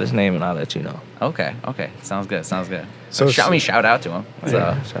how you got his name, and I'll let you know. Okay. Sounds good. So- Shout out to him. So,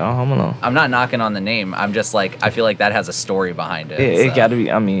 Yeah, shout out Home Alone. I'm not knocking on the name. I'm just like, I feel like that has a story behind it. It so. got to be.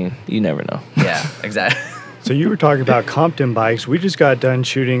 I mean, you never know. Yeah, exactly. So you were talking about Compton bikes. We just got done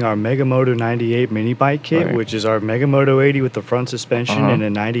shooting our Megamoto 98 mini bike kit, Right. which is our Megamoto 80 with the front suspension and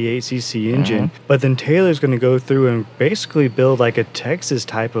a 98cc engine. But then Taylor's going to go through and basically build like a Texas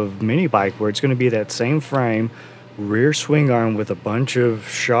type of mini bike where it's going to be that same frame, rear swing arm with a bunch of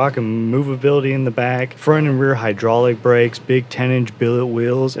shock and movability in the back, front and rear hydraulic brakes, big 10-inch billet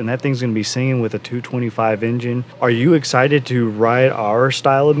wheels, and that thing's going to be singing with a 225 engine. Are you excited to ride our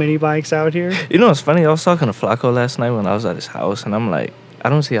style of mini bikes out here? You know what's funny? I was talking to Flacco last night when I was at his house, and I'm like, I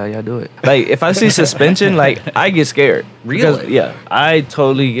don't see how y'all do it. Like, if I see suspension, like, I get scared. Really? Because, yeah, I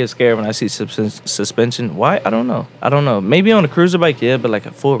totally get scared when I see suspension. Why? I don't know. Maybe on a cruiser bike, yeah, but like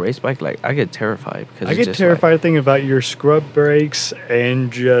a full race bike, like, I get terrified. Because I get terrified thinking about your scrub brakes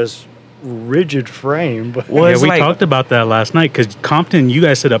and just rigid frame. Well, Yeah, it's we like- talked about that last night because Compton, you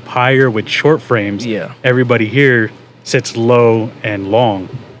guys sit up higher with short frames. Yeah. Everybody here sits low and long.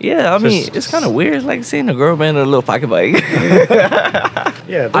 Yeah, I mean, Just- it's kind of weird. It's like seeing a girl band in a little pocket bike.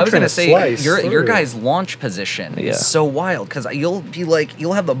 Yeah, I was gonna gonna say your guys' launch position Yeah. is so wild because you'll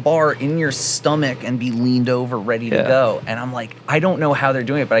have the bar in your stomach and be leaned over ready to Yeah. go, and I'm like, I don't know how they're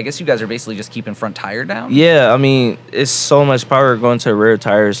doing it, but I guess you guys are basically just keeping front tire down. Yeah, I mean, it's so much power going to rear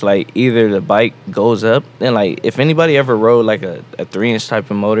tires. Like, either the bike goes up, and like, if anybody ever rode like a 3-inch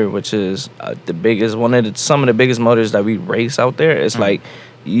type of motor, which is the biggest some of the biggest motors that we race out there, it's like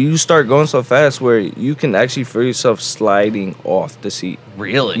you start going so fast where you can actually feel yourself sliding off the seat.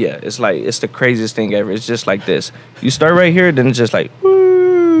 Really? Yeah, it's the craziest thing ever. It's just like this. You start right here, then it's just like,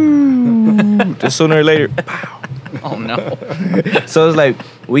 woo. Then sooner or later, pow. Oh no. So it's like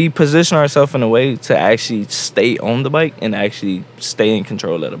we position ourselves in a way to actually stay on the bike and actually stay in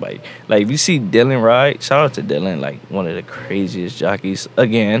control of the bike. Like, if you see Dylan ride, shout out to Dylan, like one of the craziest jockeys.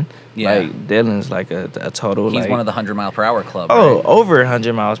 Again, Yeah. like Dylan's like a total. He's like, one of the 100-mile-per-hour club. oh, right? over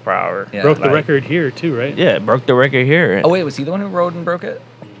 100 miles per hour. Yeah. Broke the Like- record here too, right? Yeah, broke the record here. Oh wait, was he the one who rode and broke it?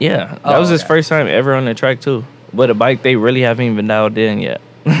 Yeah, that Oh, was his okay. first time ever on the track too. But a bike they really haven't even dialed in yet.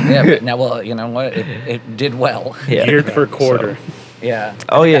 Yeah. But now, well, you know what? It did well. Yeah. Geared for quarter. Yeah.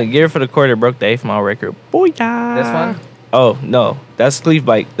 Oh yeah, Gear for the Quarter broke the 8th mile record. Booyah! This one? Oh no, that's Cleve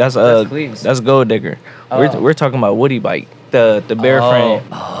bike. That's Cleve's. that's Gold Digger. Oh. We're talking about Woody bike. The bare frame.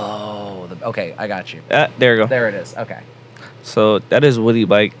 Oh. Okay, I got you. There you go. There it is. Okay. So that is Woody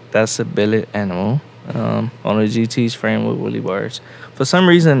bike. That's a billet animal on a GT's frame with Woody bars. For some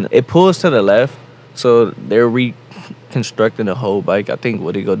reason, it pulls to the left, so they're reconstructing the whole bike. I think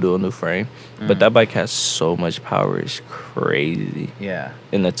Woody go do a new frame, but that bike has so much power. It's crazy. Yeah.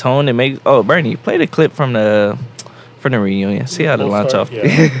 And the tone it makes. Oh, Bernie, play the clip from the reunion. See how the We'll launch start- off. yeah.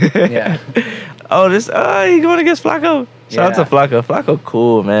 Yeah. Oh, he going against Flacco. Shout out Yeah. to Flacco. Flacco,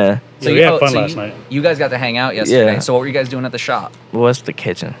 cool man. So we had fun last night. You guys got to hang out yesterday. Yeah. So what were you guys doing at the shop? Well, it's the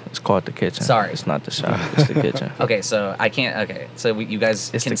kitchen. It's called the kitchen. Sorry. It's not the shop. It's the kitchen. Okay, so I can't. Okay, so you guys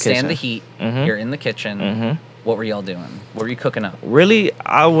It's can the stand kitchen. the heat. Mhm. You're in the kitchen. Mhm. What were y'all doing? What were you cooking up? Really,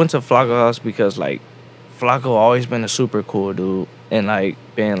 I went to Flacco house because like Flacco always been a super cool dude. And, like,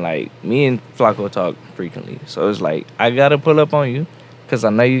 been, like, me and Flacco talk frequently. So it's like, I got to pull up on you because I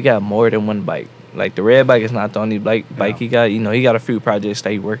know you got more than one bike. Like, the red bike is not the only bike he got. You know, he got a few projects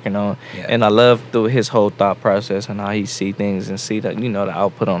that he working on. Yeah. And I love his whole thought process and how he see things and see that, you know, the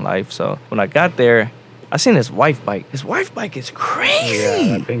output on life. So when I got there, I seen his wife bike. His wife bike is crazy.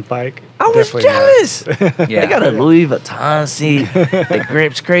 Yeah, that pink bike. I was jealous. Yeah, they got a Louis Vuitton seat. The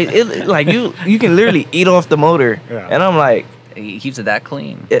grip's crazy. Like, you can literally eat off the motor. Yeah. And I'm like, he keeps it that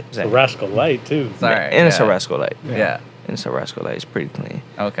clean. It's a Rascal Light, too. Sorry. And it's a Rascal Light. Yeah. And it's a Rascal Light. It's pretty clean.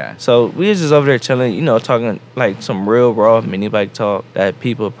 Okay. So we was just over there chilling, you know, talking like some real raw mini bike talk that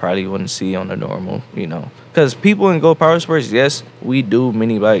people probably wouldn't see on the normal, you know. Because people in GoPowerSports, yes, we do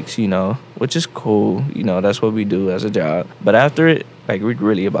mini bikes, you know, which is cool. You know, that's what we do as a job. But after it, like, we're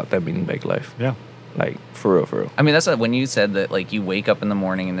really about that mini bike life. Yeah. Like, for real, for real. I mean, that's when you said that, like, you wake up in the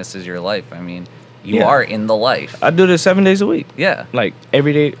morning and this is your life. I mean, you are in the life. I do this 7 days a week. Yeah. Like,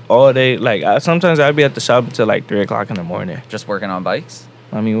 every day, all day. Like, sometimes I'd be at the shop until, like, 3 o'clock in the morning. Just working on bikes?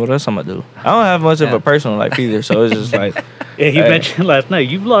 I mean, what else I'm going to do? I don't have much of a personal life either, so it's just like... Yeah, he mentioned last night,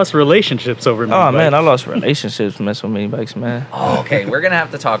 you've lost relationships over mini bikes. Man, I lost relationships messing with mini bikes, man. Oh, okay, we're going to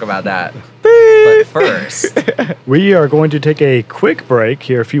have to talk about that. But first... We are going to take a quick break,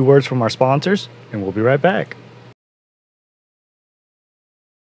 hear a few words from our sponsors, and we'll be right back.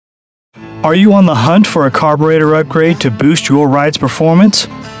 Are you on the hunt for a carburetor upgrade to boost your ride's performance?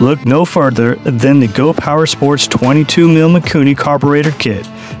 Look no further than the GoPowerSports 22mm Mikuni carburetor kit,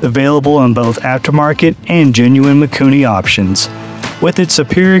 available in both aftermarket and genuine Mikuni options. With its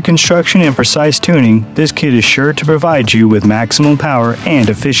superior construction and precise tuning, this kit is sure to provide you with maximum power and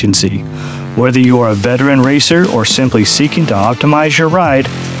efficiency. Whether you are a veteran racer or simply seeking to optimize your ride,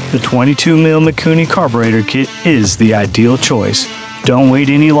 the 22mm Mikuni carburetor kit is the ideal choice. Don't wait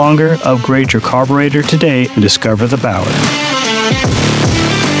any longer, upgrade your carburetor today and discover the power.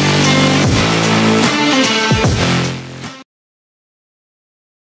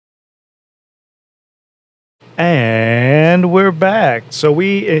 And we're back. So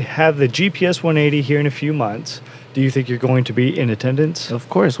we have the GPS 180 here in a few months. Do you think you're going to be in attendance? Of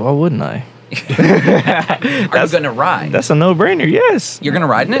course, why wouldn't I? Are you going to ride? That's a no-brainer, yes. You're going to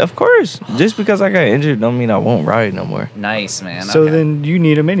ride in it? Of course. Just because I got injured don't mean I won't ride no more. Nice, man. So then you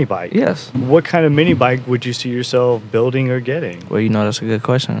need a mini bike. Yes. What kind of mini bike would you see yourself building or getting? Well, you know, that's a good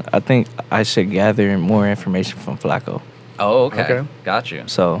question. I think I should gather more information from Flacco. Oh, okay. Got you.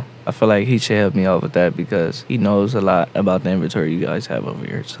 So I feel like he should help me out with that because he knows a lot about the inventory you guys have over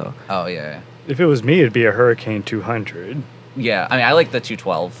here. So. Oh, yeah. If it was me, it'd be a Hurricane 200. Yeah, I mean, I like the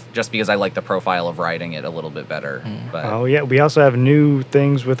 212 just because I like the profile of riding it a little bit better. But oh, yeah. We also have new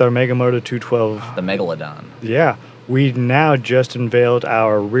things with our Megamoto 212. The Megalodon. Yeah. We now just unveiled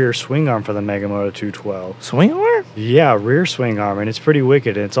our rear swing arm for the Megamoto 212. Swing arm? Yeah, rear swing arm, and it's pretty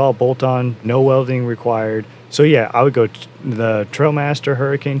wicked. It's all bolt-on, no welding required. So yeah, I would go the Trailmaster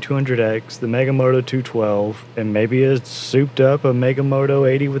Hurricane 200X, the Megamoto 212, and maybe a souped-up a Megamoto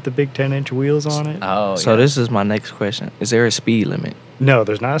 80 with the big 10-inch wheels on it. Oh, so this is my next question. Is there a speed limit? No,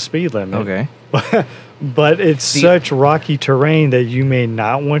 there's not a speed limit. Okay. But it's such rocky terrain that you may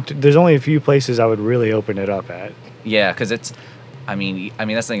not want to... There's only a few places I would really open it up at. Yeah, because it's... I mean,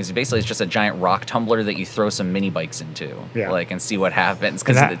 that's the thing is basically it's just a giant rock tumbler that you throw some mini bikes into, and see what happens.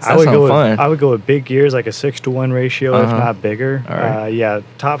 Because it's fun. I would go with big gears, like a 6-to-1 ratio, if not bigger. All right. Yeah,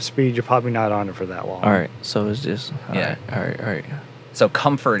 top speed, you're probably not on it for that long. All right, so it's just all right. So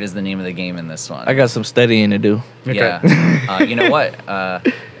comfort is the name of the game in this one. I got some studying to do. Okay. Yeah. You know what?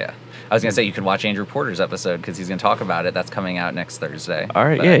 Yeah. I was going to say you could watch Andrew Porter's episode because he's going to talk about it. That's coming out next Thursday. All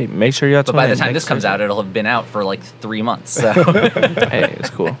right, yeah. Make sure y'all But by the time this comes out, it'll have been out for like 3 months. So. Hey, it's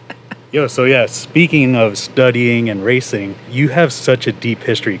cool. Yo, so yeah, speaking of studying and racing, you have such a deep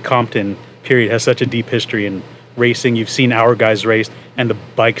history. Compton, period, has such a deep history in racing. You've seen our guys race and the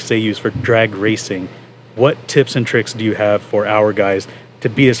bikes they use for drag racing. What tips and tricks do you have for our guys to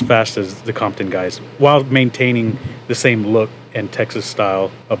be as fast as the Compton guys while maintaining the same look and Texas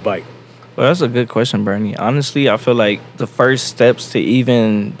style of bike? Well, that's a good question, Bernie. Honestly, I feel like the first steps to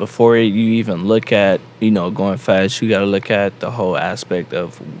even, before you even look at, going fast, you got to look at the whole aspect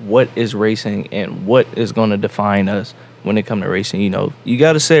of what is racing and what is going to define us when it comes to racing. You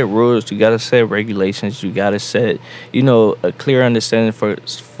got to set rules, you got to set regulations, you got to set, a clear understanding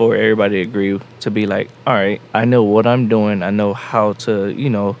for everybody to agree to be like, all right, I know what I'm doing. I know how to,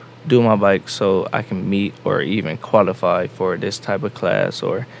 do my bike so I can meet or even qualify for this type of class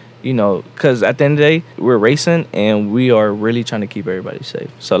or you know, because at the end of the day, we're racing and we are really trying to keep everybody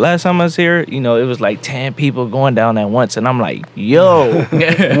safe. So last time I was here, you know, it was like 10 people going down at once. And I'm like, yo,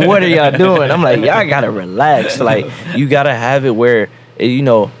 what are y'all doing? I'm like, y'all got to relax. Like, you got to have it where, you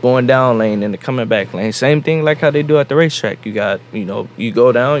know, going down lane and the coming back lane. Same thing like how they do at the racetrack. You got, you know, you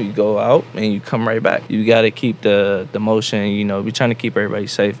go down, you go out, and you come right back. You got to keep the motion, you know, we're trying to keep everybody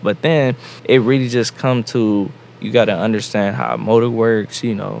safe. But then it really just come to, you got to understand how a motor works,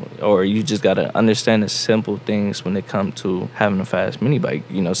 you know, or you just got to understand the simple things when it comes to having a fast mini bike.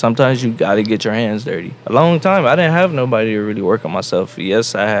 You know, sometimes you got to get your hands dirty. A long time, I didn't have nobody to really work on myself.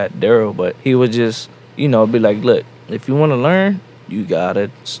 Yes, I had Daryl, but he would just, you know, be like, look, if you want to learn, you got to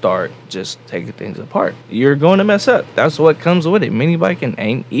start just taking things apart. You're going to mess up. That's what comes with it. Mini biking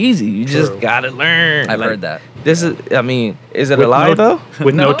ain't easy. You just got to learn. I've heard that. This is, I mean, is it a lie though?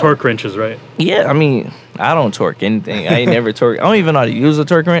 With no torque wrenches, right? Yeah, I mean, I don't torque anything. I ain't never torque. I don't even know how to use a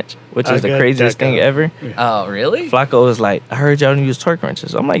torque wrench, which is the craziest thing ever. Oh, really? Flacco was like, I heard y'all don't use torque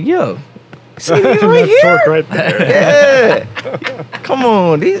wrenches. I'm like, yo, see these right here? Torque right there. Yeah. Come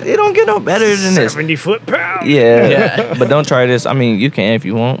on. It don't get no better than this. 70 foot-pounds. Yeah. But don't try this. I mean, you can if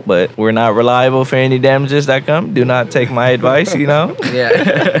you want, but we're not reliable for any damages that come. Do not take my advice, you know?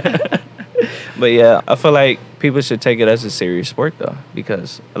 Yeah. But yeah, I feel like people should take it as a serious sport though,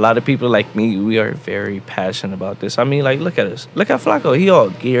 because a lot of people like me, we are very passionate about this. I mean, like, look at us. Look at Flacco. He all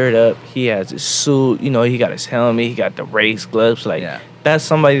geared up. He has his suit. You know, he got his helmet. He got the race gloves. Like, that's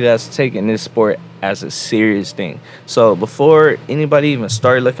somebody that's taking this sport as a serious thing. So before anybody even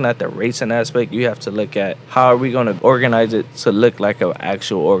start looking at the racing aspect, you have to look at how are we going to organize it to look like an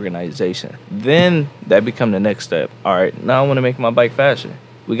actual organization. Then that become the next step. All right, now I want to make my bike faster.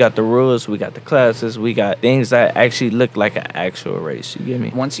 We got the rules, we got the classes, we got things that actually look like an actual race. You get me?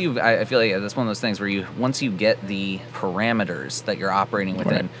 Once I feel like that's one of those things where once you get the parameters that you're operating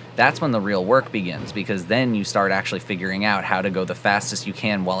within, that's when the real work begins, because then you start actually figuring out how to go the fastest you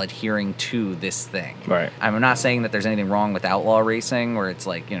can while adhering to this thing. Right. I'm not saying that there's anything wrong with outlaw racing where it's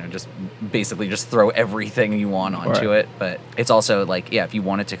like, you know, just basically just throw everything you want onto it, but it's also like, yeah, if you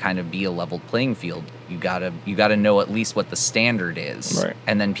want it to kind of be a leveled playing field, you gotta know at least what the standard is,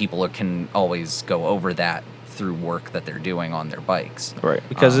 and then people can always go over that through work that they're doing on their bikes. Right.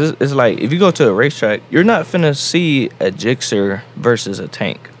 Because it's like, if you go to a racetrack, you're not finna see a Gixxer versus a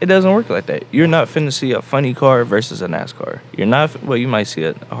tank. It doesn't work like that. You're not finna see a funny car versus a NASCAR. You're not, well, you might see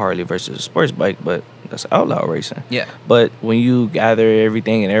a Harley versus a sports bike, but that's outlaw racing. Yeah. But when you gather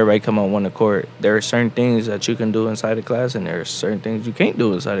everything and everybody come on one accord, there are certain things that you can do inside the class and there are certain things you can't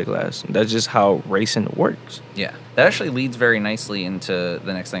do inside the class. That's just how racing works. Yeah. That actually leads very nicely into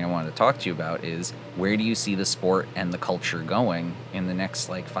the next thing I wanted to talk to you about is, where do you see the sport and the culture going in the next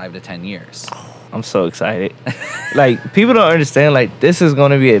like 5 to 10 years? I'm so excited. Like, people don't understand, like, this is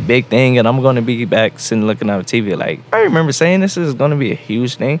going to be a big thing, and I'm going to be back sitting looking on TV. Like, I remember saying this is going to be a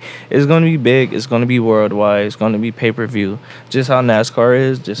huge thing. It's going to be big. It's going to be worldwide. It's going to be pay-per-view. Just how NASCAR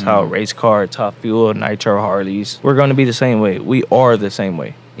is, just how race car, Top Fuel, Nitro Harleys. We're going to be the same way. We are the same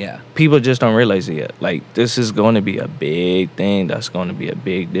way. Yeah. People just don't realize it yet. Like, this is going to be a big thing. That's going to be a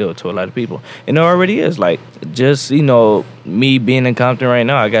big deal to a lot of people. And it already is. Like, just, you know, me being in Compton right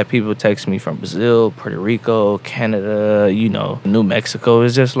now, I got people texting me from Brazil, Puerto Rico, Canada, you know, New Mexico.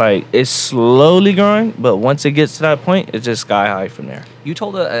 It's just like, it's slowly growing, but once it gets to that point, it's just sky high from there. You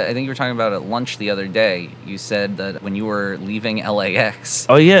told, I think you were talking about at lunch the other day, you said that when you were leaving LAX.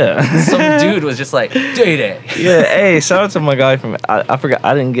 Oh, yeah. Some dude was just like, DaeDae. Yeah, hey, shout out to my guy from, I forgot,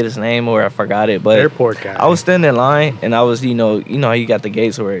 I didn't get his name or I forgot it, but Airport guy. I was standing in line and I was, you know how you got the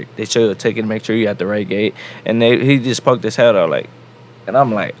gates where they show you a ticket to make sure you at the right gate, and he just poked his head out like, and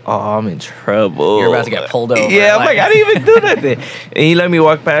I'm like, oh, I'm in trouble. You're about to get pulled over. Yeah, I'm like, I didn't even do nothing. And he let me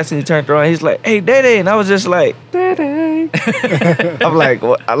walk past and he turned around. He's like, hey, DaeDae. And I was just like, DaeDae. I'm like,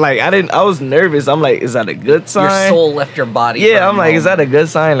 what? I was nervous. I'm like, is that a good sign? Your soul left your body. Yeah, I'm like, is that a good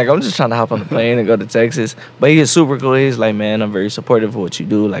sign? Like, I'm just trying to hop on the plane and go to Texas. But he's super cool. He's like, man, I'm very supportive of what you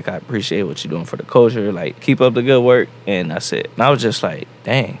do. Like, I appreciate what you're doing for the culture. Like, keep up the good work. And that's it. And I was just like,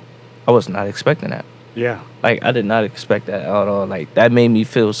 dang, I was not expecting that. Yeah. Like, I did not expect that at all. Like, that made me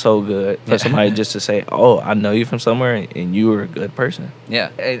feel so good for somebody just to say, oh, I know you from somewhere and you were a good person.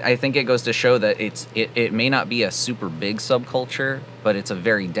 Yeah, I think it goes to show that it may not be a super big subculture, but it's a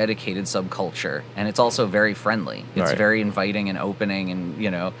very dedicated subculture. And it's also very friendly. It's very inviting and opening, and,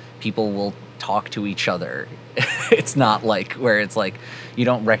 you know, people will talk to each other. It's not like where it's like you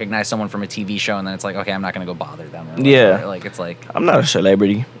don't recognize someone from a TV show and then it's like, okay, I'm not going to go bother them. Or yeah. Like, it's like, I'm not a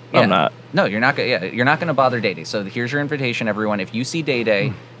celebrity. Yeah. I'm not. No, you're not. You're not going to bother DaeDae. So here's your invitation, everyone. If you see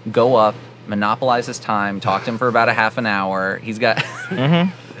DaeDae, go up, monopolize his time, talk to him for about a half an hour. He's got.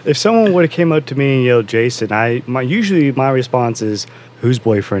 If someone would have came up to me and yelled, Jason, usually my response is, whose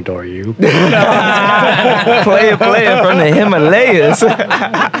boyfriend are you? Play it from the Himalayas.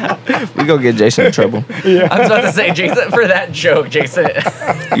 We gonna get Jason in trouble. I was about to say, Jason, for that joke, Jason.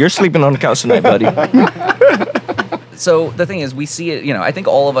 You're sleeping on the couch tonight, buddy. So the thing is, we see it, I think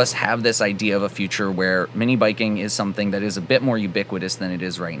all of us have this idea of a future where mini biking is something that is a bit more ubiquitous than it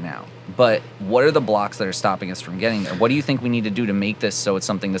is right now. But what are the blocks that are stopping us from getting there? What do you think we need to do to make this so it's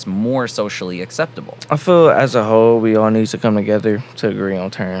something that's more socially acceptable? I feel as a whole, we all need to come together to agree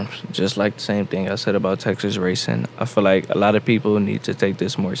on terms. Just like the same thing I said about Texas racing. I feel like a lot of people need to take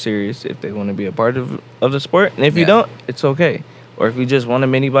this more serious if they want to be a part of the sport. And if you don't, it's okay. Or if you just want a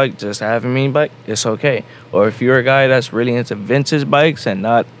mini bike, just have a mini bike, it's okay. Or if you're a guy that's really into vintage bikes and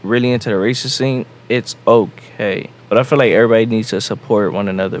not really into the racing scene, it's okay. But I feel like everybody needs to support one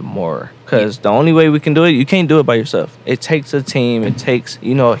another more. Because the only way we can do it, you can't do it by yourself. It takes a team. It takes,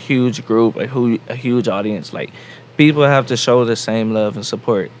 a huge group, a huge audience. Like, people have to show the same love and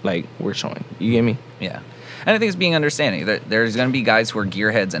support like we're showing. You get me? Yeah. And I think it's being understanding. There's going to be guys who are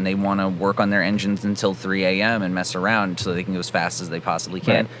gearheads and they want to work on their engines until 3 a.m. and mess around so they can go as fast as they possibly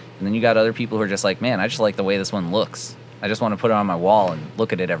can. Right. And then you got other people who are just like, man, I just like the way this one looks. I just want to put it on my wall and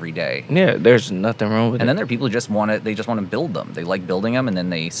look at it every day. Yeah, there's nothing wrong with it. And then there are people who just want to build them. They like building them and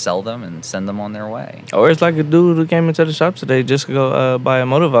then they sell them and send them on their way. Or it's like a dude who came into the shop today just to go buy a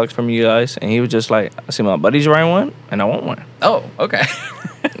Motovox from you guys. And he was just like, I see my buddies riding one and I want one. Oh, okay.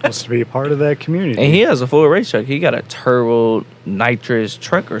 Wants to be a part of that community. And he has a full race truck. He got a turbo nitrous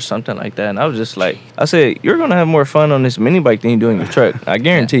truck or something like that. And I was just like, I said, you're going to have more fun on this mini bike than you do in your truck. I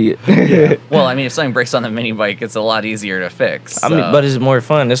guarantee it. Well, I mean, if something breaks on the mini bike, it's a lot easier to fix. So. I mean, but it's more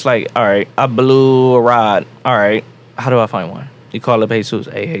fun. It's like, all right, I blew a rod. All right, how do I find one? You call up Jesus.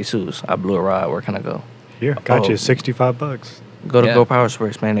 Hey, Jesus, I blew a rod. Where can I go? Here, got you $65. Go to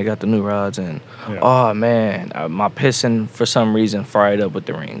GoPowerSports, man. They got the new rods, and oh man, my piston for some reason fried up with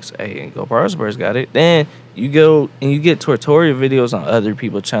the rings. Hey, GoPowerSports got it. Then you go and you get tutorial videos on other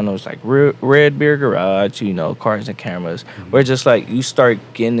people's channels like Red Beer Garage, cars and cameras, where just like you start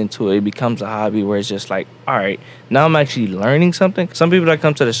getting into it, it becomes a hobby where it's just like, all right, now I'm actually learning something. Some people that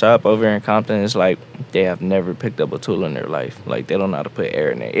come to the shop over in Compton, it's like they have never picked up a tool in their life. Like they don't know how to put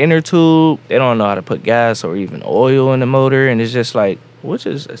air in their inner tube. They don't know how to put gas or even oil in the motor. And it's just like, which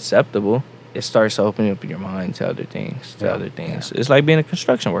is acceptable. It starts opening up your mind to other things, Yeah. It's like being a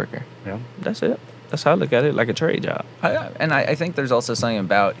construction worker. Yeah. That's it. That's how I look at it, like a trade job. I think there's also something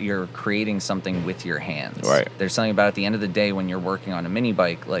about you're creating something with your hands. Right. There's something about at the end of the day when you're working on a mini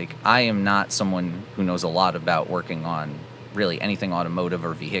bike, like I am not someone who knows a lot about working on really anything automotive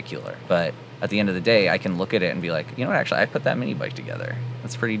or vehicular. But at the end of the day, I can look at it and be like, actually, I put that mini bike together.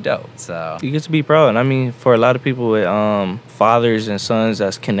 That's pretty dope. So you get to be proud. And I mean, for a lot of people with fathers and sons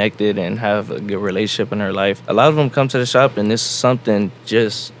that's connected and have a good relationship in their life, a lot of them come to the shop and it's something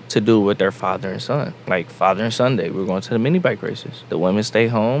just to do with their father and son. Like Father and Son Day, we're going to the mini bike races. The women stay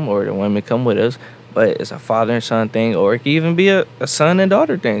home or the women come with us. But it's a father and son thing, or it can even be a son and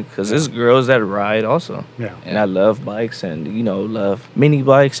daughter thing, because there's girls that ride also. Yeah. And I love bikes and, love mini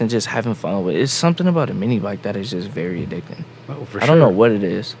bikes and just having fun with it. It's something about a mini bike that is just very addicting. Oh, for I don't know what it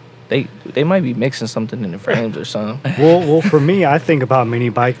is. They might be mixing something in the frames or something. Well, for me, I think about mini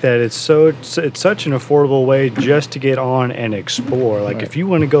bike that it's such an affordable way just to get on and explore. Like if you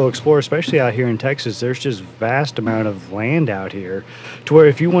want to go explore, especially out here in Texas, there's just vast amount of land out here, to where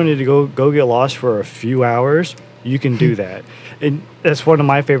if you wanted to go get lost for a few hours, you can do that. And that's one of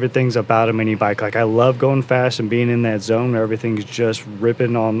my favorite things about a mini bike. Like I love going fast and being in that zone where everything's just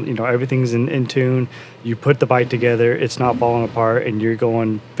ripping on, everything's in tune. You put the bike together, it's not falling apart, and you're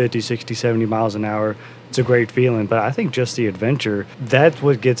going 50, 60, 70 miles an hour. It's a great feeling. But I think just the adventure, that's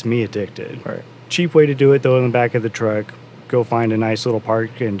what gets me addicted. Right. Cheap way to do it, throw it in the back of the truck. Go find a nice little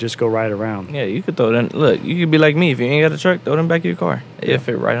park and just go ride around. Yeah, you could throw it in. Look, you could be like me. If you ain't got a truck, throw it in the back of your car. It'll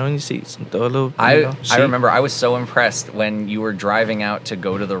fit right on your seats. And throw a little. I remember I was so impressed when you were driving out to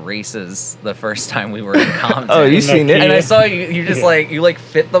go to the races the first time we were in Compton. Oh, you seen it? And I saw you just you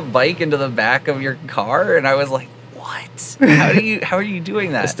fit the bike into the back of your car, and I was like, what? How are you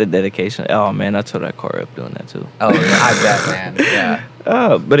doing that? It's the dedication. Oh man, I tore that car up doing that too. Oh, yeah, I bet, man.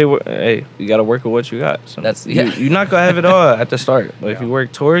 Yeah. But hey, you got to work with what you got. So That's you're not gonna have it all at the start, but if you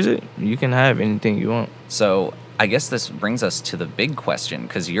work towards it, you can have anything you want. So I guess this brings us to the big question,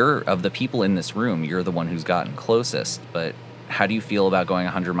 because you're of the people in this room, you're the one who's gotten closest. But how do you feel about going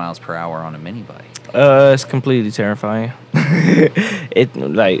 100 miles per hour on a mini bike? It's completely terrifying.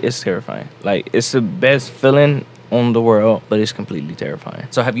 It's terrifying. Like it's the best feeling on the world, but it's completely terrifying.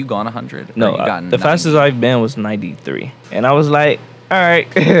 So have you gone 100? No, the fastest I've been was 93, and I was like, all right,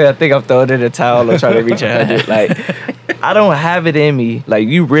 I think I'm throwing in a towel or trying to reach 100. Like, I don't have it in me. Like,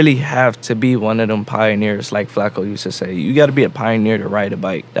 you really have to be one of them pioneers, like Flacco used to say. You got to be a pioneer to ride a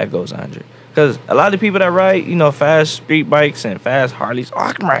bike that goes 100. Because a lot of people that ride, fast street bikes and fast Harleys,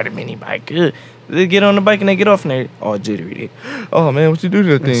 I can ride a mini bike. Good. They get on the bike and they get off and they all jittery. Oh, man, what you do to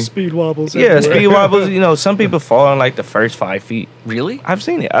that thing? Speed wobbles. Yeah, everywhere. speed wobbles. Some people fall on like the first 5 feet. Really? I've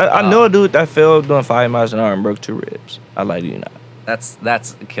seen it. I know a dude that fell doing 5 miles an hour and broke 2 ribs. I lie to you not.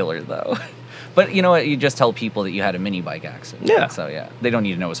 That's a killer though. But you know what? You just tell people that you had a mini bike accident. Yeah. So yeah, they don't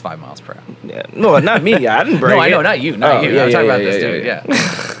need to know it was 5 miles per hour. Yeah. No, not me. I didn't break No, I know, it. not you, not Oh, you. yeah, I'm talking yeah, about yeah, this yeah, dude. yeah.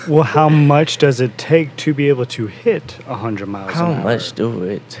 Yeah. Well, how much does it take to be able to hit 100 miles How an hour? much do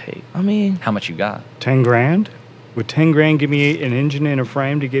it take? I mean, How much you got? 10 grand? Would 10 grand give me an engine and a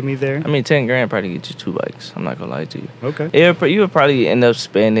frame to get me there? 10 grand probably get you 2 bikes. I'm not gonna lie to you. Okay. You would probably end up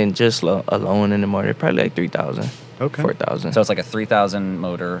spending just alone in the motor probably like 3,000, Okay. 4,000. So it's like a 3,000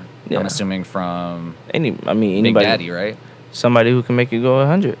 motor. Yeah. I'm assuming from Big Big Daddy, Daddy, right? somebody who can make you go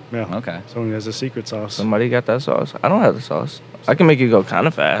 100. Yeah. Okay. Someone who has a secret sauce. Somebody got that sauce. I don't have the sauce. I can make you go kind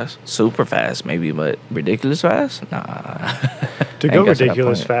of fast, super fast maybe, but ridiculous fast? Nah. To I go ain't got to that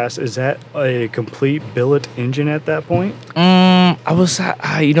ridiculous point. fast, is that a complete billet engine at that point?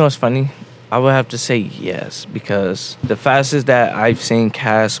 It's funny. I would have to say yes, because the fastest that I've seen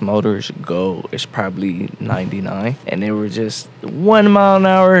cast motors go is probably 99, and they were just 1 mile an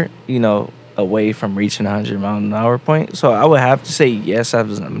hour, away from reaching 100 mile an hour point. So I would have to say yes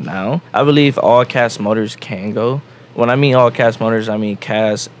as of now. I believe all cast motors can go. When I mean all cast motors, I mean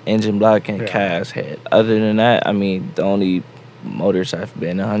cast engine block and Yeah. cast head. Other than that, the only motors I've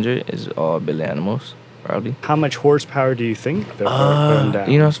been 100 is all Billy Animals, probably. How much horsepower do you think they're putting down?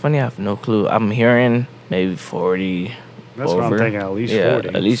 It's funny, I have no clue. I'm hearing maybe 40 That's over. what I'm thinking, at least yeah, 40.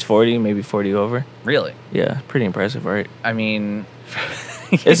 at least 40, maybe 40 over. Really? Yeah, pretty impressive, right? I mean,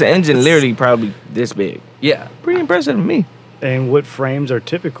 It's an engine literally probably this big. yeah. Pretty impressive to me. And what frames are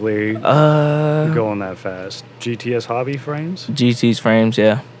typically going that fast? GTS hobby frames? GT's frames,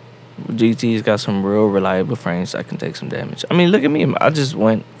 yeah. GT's got some real reliable frames that can take some damage. Look at me. I just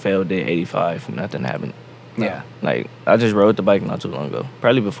failed at 85, nothing happened. Yeah. Like, I just rode the bike not too long ago.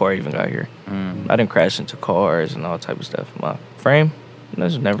 Probably before I even got here. I didn't crash into cars and all type of stuff. My frame,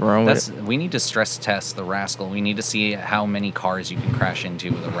 there's never wrong with it. We need to stress test the Rascal. We need to see how many cars you can crash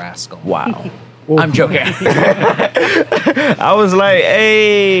into with a Rascal. Wow. I'm joking. I was like,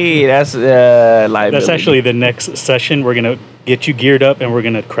 hey, that's liability. That's actually the next session. We're gonna get you geared up and we're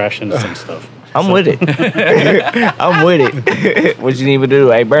gonna crash into some stuff. I'm with it. I'm with it. What you need me to do?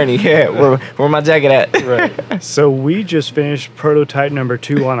 Hey, Bernie, where my jacket at? Right. So we just finished prototype number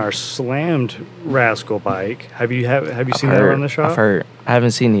 2 on our slammed Rascal bike. Have you seen that around the shop? I've heard. I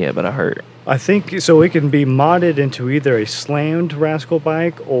haven't seen it yet, but I heard. I think so. It can be modded into either a slammed Rascal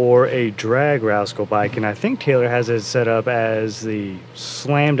bike or a drag Rascal bike, and I think Taylor has it set up as the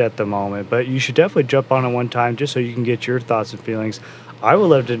slammed at the moment. But you should definitely jump on it one time just so you can get your thoughts and feelings. I would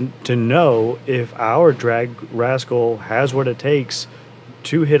love to know if our drag Rascal has what it takes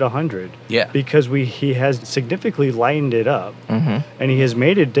to hit 100. Yeah. Because he has significantly lightened it up. Mm-hmm. And he has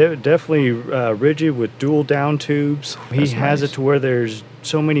made it definitely rigid with dual down tubes. He That's has nice. it to where there's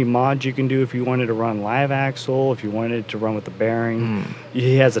so many mods you can do if you wanted to run live axle, if you wanted to run with the bearing.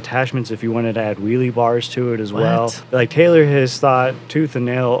 He has attachments if you wanted to add wheelie bars to it as well. What? Like, Taylor has thought tooth and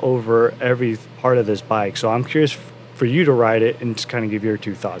nail over every part of this bike. So I'm curious for you to ride it and just kind of give your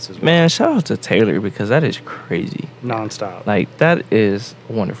 2 thoughts as well. Man, shout out to Taylor, because that is crazy. Nonstop. Like, that is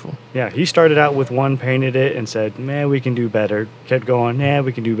wonderful. Yeah, he started out with 1, painted it, and said, man, we can do better. Kept going,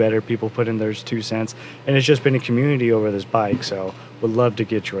 we can do better. People put in their 2 cents. And it's just been a community over this bike, so would love to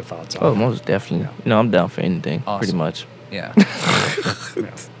get your thoughts on Oh, it. most definitely. I'm down for anything, Awesome. pretty much. Yeah.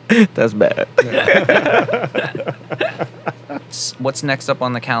 That's bad. What's next up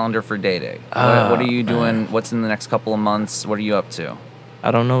on the calendar for DaeDae? What are you doing? What's in the next couple of months? What are you up to?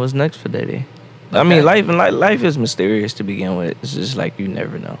 I don't know what's next for DaeDae. Okay. Life is mysterious to begin with. It's just like you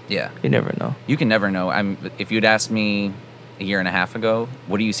never know. Yeah. You never know. You can never know. If you'd asked me a year and a half ago,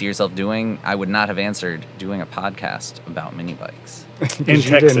 what do you see yourself doing? I would not have answered doing a podcast about mini bikes. Because In you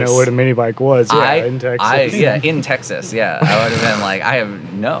didn't know Texas. what a mini bike was. In Texas. In Texas. Yeah, I would have been like,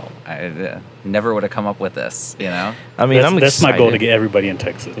 I never would have come up with this. I'm That's my goal to excited. get everybody in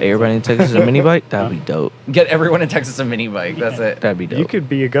Texas. Everybody in Texas a mini bike? That'd be dope. Get everyone in Texas a mini bike. That's it. That'd be dope. You could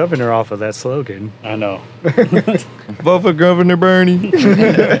be a governor off of that slogan. I know. vote for Governor Bernie.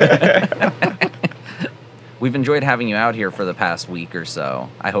 We've enjoyed having you out here for the past week or so.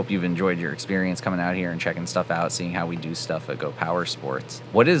 I hope you've enjoyed your experience coming out here and checking stuff out, seeing how we do stuff at GoPowerSports.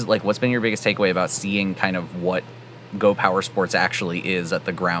 What's been your biggest takeaway about seeing kind of what GoPowerSports actually is at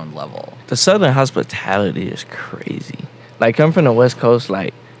the ground level. The Southern hospitality is crazy. Like, coming from the West Coast,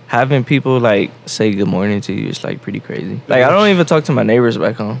 like, having people, like, say good morning to you is, like, pretty crazy. Like, I don't even talk to my neighbors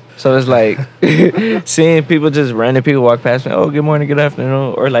back home. So it's like, seeing people, just random people walk past me, oh, good morning, good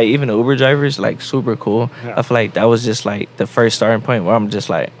afternoon. Or, like, even Uber drivers, like, super cool. Yeah. I feel like that was just, like, the first starting point where I'm just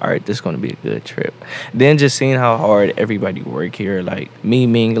like, all right, this is going to be a good trip. Then just seeing how hard everybody work here, like, me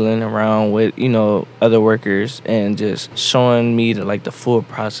mingling around with, you know, other workers and just showing me, the full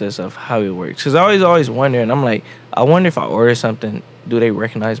process of how it works. Because I always wonder, and I'm like, I wonder if I order something, do they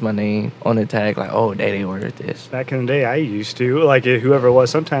recognize my name on the tag? Like, oh, DaeDae ordered this. Back in the day, I used to, like, whoever it was,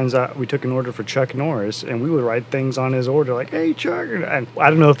 sometimes we took an order for Chuck Norris, and we would write things on his order, like, hey, Chuck. And I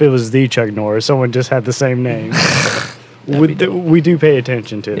don't know if it was the Chuck Norris. Someone just had the same name. We do pay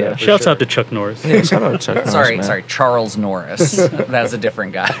attention to that. Shouts out to Chuck Norris. Yeah, shout out to Chuck Norris, man. Sorry, Charles Norris. That's a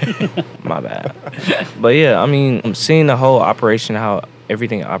different guy. My bad. But yeah, I mean, I'm seeing the whole operation, how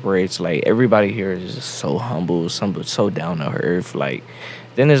everything operates. Like, everybody here is just so humble, so down to earth. Like,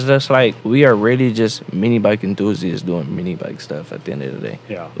 then it's just like, we are really just mini bike enthusiasts doing mini bike stuff at the end of the day.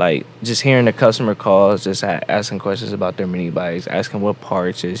 Yeah. Like, just hearing the customer calls, just asking questions about their mini bikes, asking what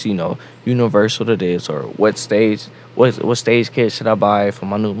parts is, you know, universal to this, or what stage kit should I buy for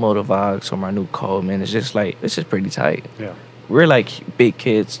my new Motovox or my new Coleman. It's just like, it's just pretty tight. Yeah. We're like big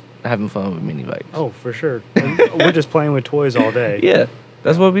kids having fun with mini bikes. Oh, for sure. And we're just playing with toys all day. Yeah,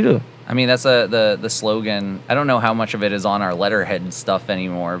 that's what we do. I mean, that's the slogan. I don't know how much of it is on our letterhead stuff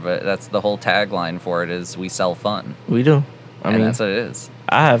anymore, but that's the whole tagline for it is we sell fun. We do. I mean, that's what it is.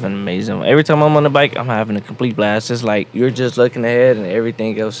 I have an amazing, every time I'm on the bike, I'm having a complete blast. It's like, you're just looking ahead and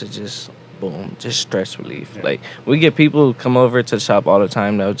everything else is just, boom, just stress relief. Yeah. Like, we get people who come over to the shop all the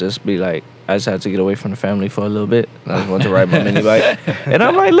time that'll just be like, I just had to get away from the family for a little bit. I just want to ride my mini bike. And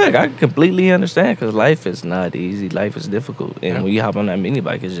I'm like, look, I completely understand, because life is not easy. Life is difficult. And when you hop on that mini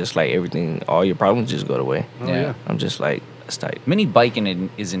bike, it's just like everything, all your problems just go away. Oh, Yeah. yeah. I'm just like, that's tight. Minibiking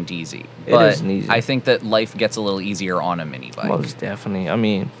isn't easy. It But isn't easy. I think that life gets a little easier on a mini bike. Most definitely. I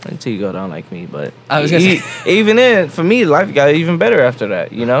mean, until you go down like me, but I was gonna say- even then, for me, life got even better after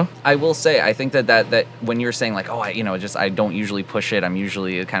that. You know? I will say, I think that when you're saying like, oh, I don't usually push it. I'm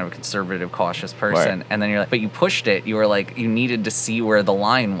usually a kind of a conservative, cautious person. Right. And then you're like, but you pushed it. You were like, you needed to see where the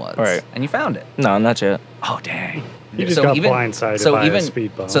line was. Right. And you found it. No, not yet. Oh, dang. You just got blindsided by a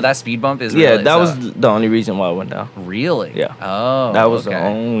speed bump. So that speed bump is Yeah, really, that was the only reason why I went down. really? Yeah. Oh, That was okay. the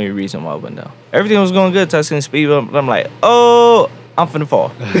only reason why I went down. Everything was going good. Touching the speed bump. I'm like, oh, I'm finna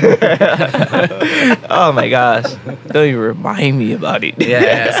fall. Oh my gosh! Don't even remind me about it.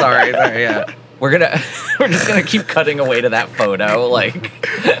 Yeah, sorry, yeah. We're just gonna keep cutting away to that photo, like.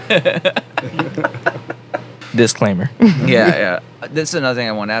 Disclaimer. Yeah. This is another thing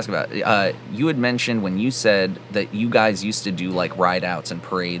I want to ask about. You had mentioned when you said that you guys used to do like ride outs and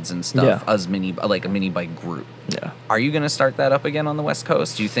parades and stuff Yeah. as like a mini bike group. Yeah. Are you going to start that up again on the West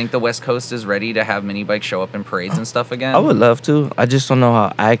Coast? Do you think the West Coast is ready to have mini bikes show up in parades and stuff again? I would love to. I just don't know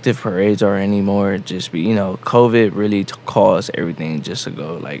how active parades are anymore. Just be, COVID really caused everything just to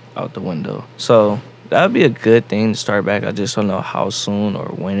go like out the window. So that would be a good thing to start back. I just don't know how soon or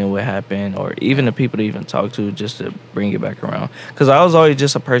when it would happen, or even the people to even talk to just to bring it back around. Because I was always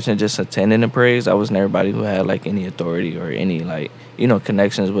just a person just attending the parades. I wasn't everybody who had like any authority or any like,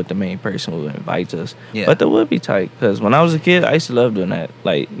 connections with the main person who invites us. Yeah. But that would be tight, because when I was a kid, I used to love doing that.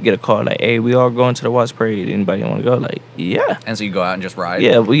 Like, get a call like, hey, we all going to the Watts Parade. Anybody want to go? Like, yeah. And so you go out and just ride?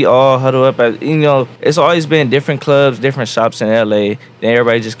 Yeah, we all huddle up at, it's always been different clubs, different shops in LA. Then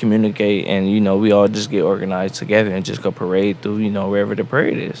everybody just communicate, and, we all just get organized together and just go parade through, wherever the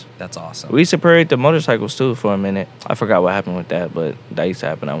parade is. That's awesome. We used to parade the motorcycles too for a minute. I forgot what happened with that, but that used to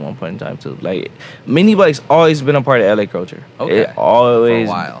happen at one point in time too. Like, mini bikes always been a part of LA culture. Okay. It always,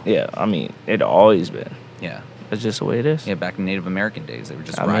 For a while. Yeah, I mean, it always been. Yeah. That's just the way it is. Yeah, back in Native American days, they were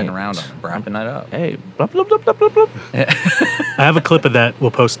just I riding mean, around on them, wrapping it up. Hey, blah, blah, blah, blah, blah, blah. I have a clip of that.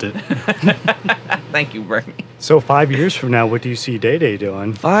 We'll post it. Thank you, Bernie. So 5 years from now, what do you see DaeDae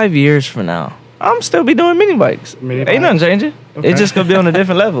doing? 5 years from now, I'm still be doing mini bikes. Mini Ain't nothing bikes? changing. Okay. It's just gonna be on a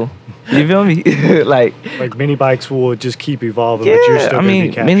different level. You feel me? Like mini bikes will just keep evolving, but you're yeah, still I gonna be mean,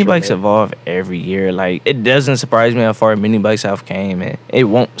 capturing mini bikes it. evolve every year. Like, it doesn't surprise me how far mini bikes have came, and it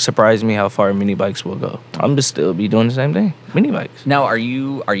won't surprise me how far mini bikes will go. I'm just still be doing the same thing. Mini bikes. Now, are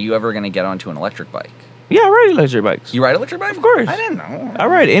you ever going to get onto an electric bike? Yeah, I ride electric bikes. You ride electric bike? Of course. I didn't know. I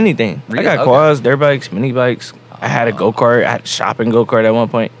ride anything. Really? I got Okay. quads, dirt bikes, mini bikes. I had a go-kart. I had a shopping go-kart at one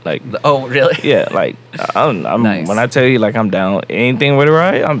point. Like, Oh, really? yeah, like I'm Nice. when I tell you like I'm down anything with a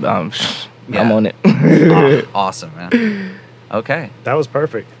ride, I'm Yeah. on it. Awesome, man. Okay. That was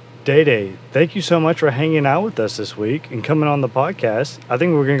perfect. DaeDae, thank you so much for hanging out with us this week and coming on the podcast. I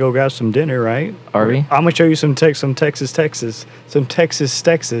think we're gonna go grab some dinner, right? Are we? I'm gonna show you some steaks from Texas, some steaks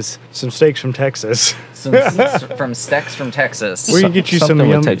from Texas. From Steaks from Texas. We're gonna get you some Something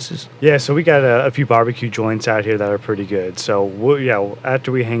with yum. Texas. Yeah, so we got a few barbecue joints out here that are pretty good. So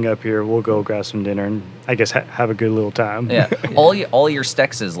after we hang up here, we'll go grab some dinner and I guess have a good little time. Yeah, all your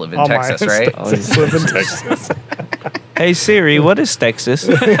Stexes live in All my Texas, right? Stexes live in Texas. Hey Siri, what is Texas?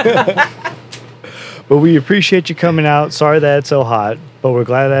 But we appreciate you coming out. Sorry that it's so hot, but we're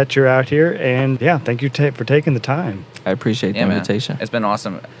glad that you're out here. And yeah, thank you for taking the time. I appreciate the invitation. Man. It's been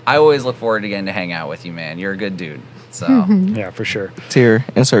awesome. I always look forward to getting to hang out with you, man. You're a good dude. So Yeah, for sure. Tear,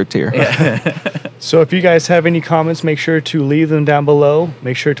 insert tear. So if you guys have any comments, make sure to leave them down below.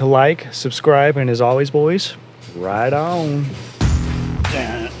 Make sure to like, subscribe, and as always, boys, ride on.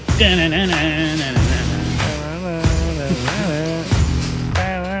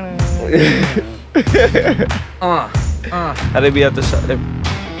 How they be at the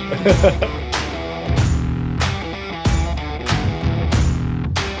shop?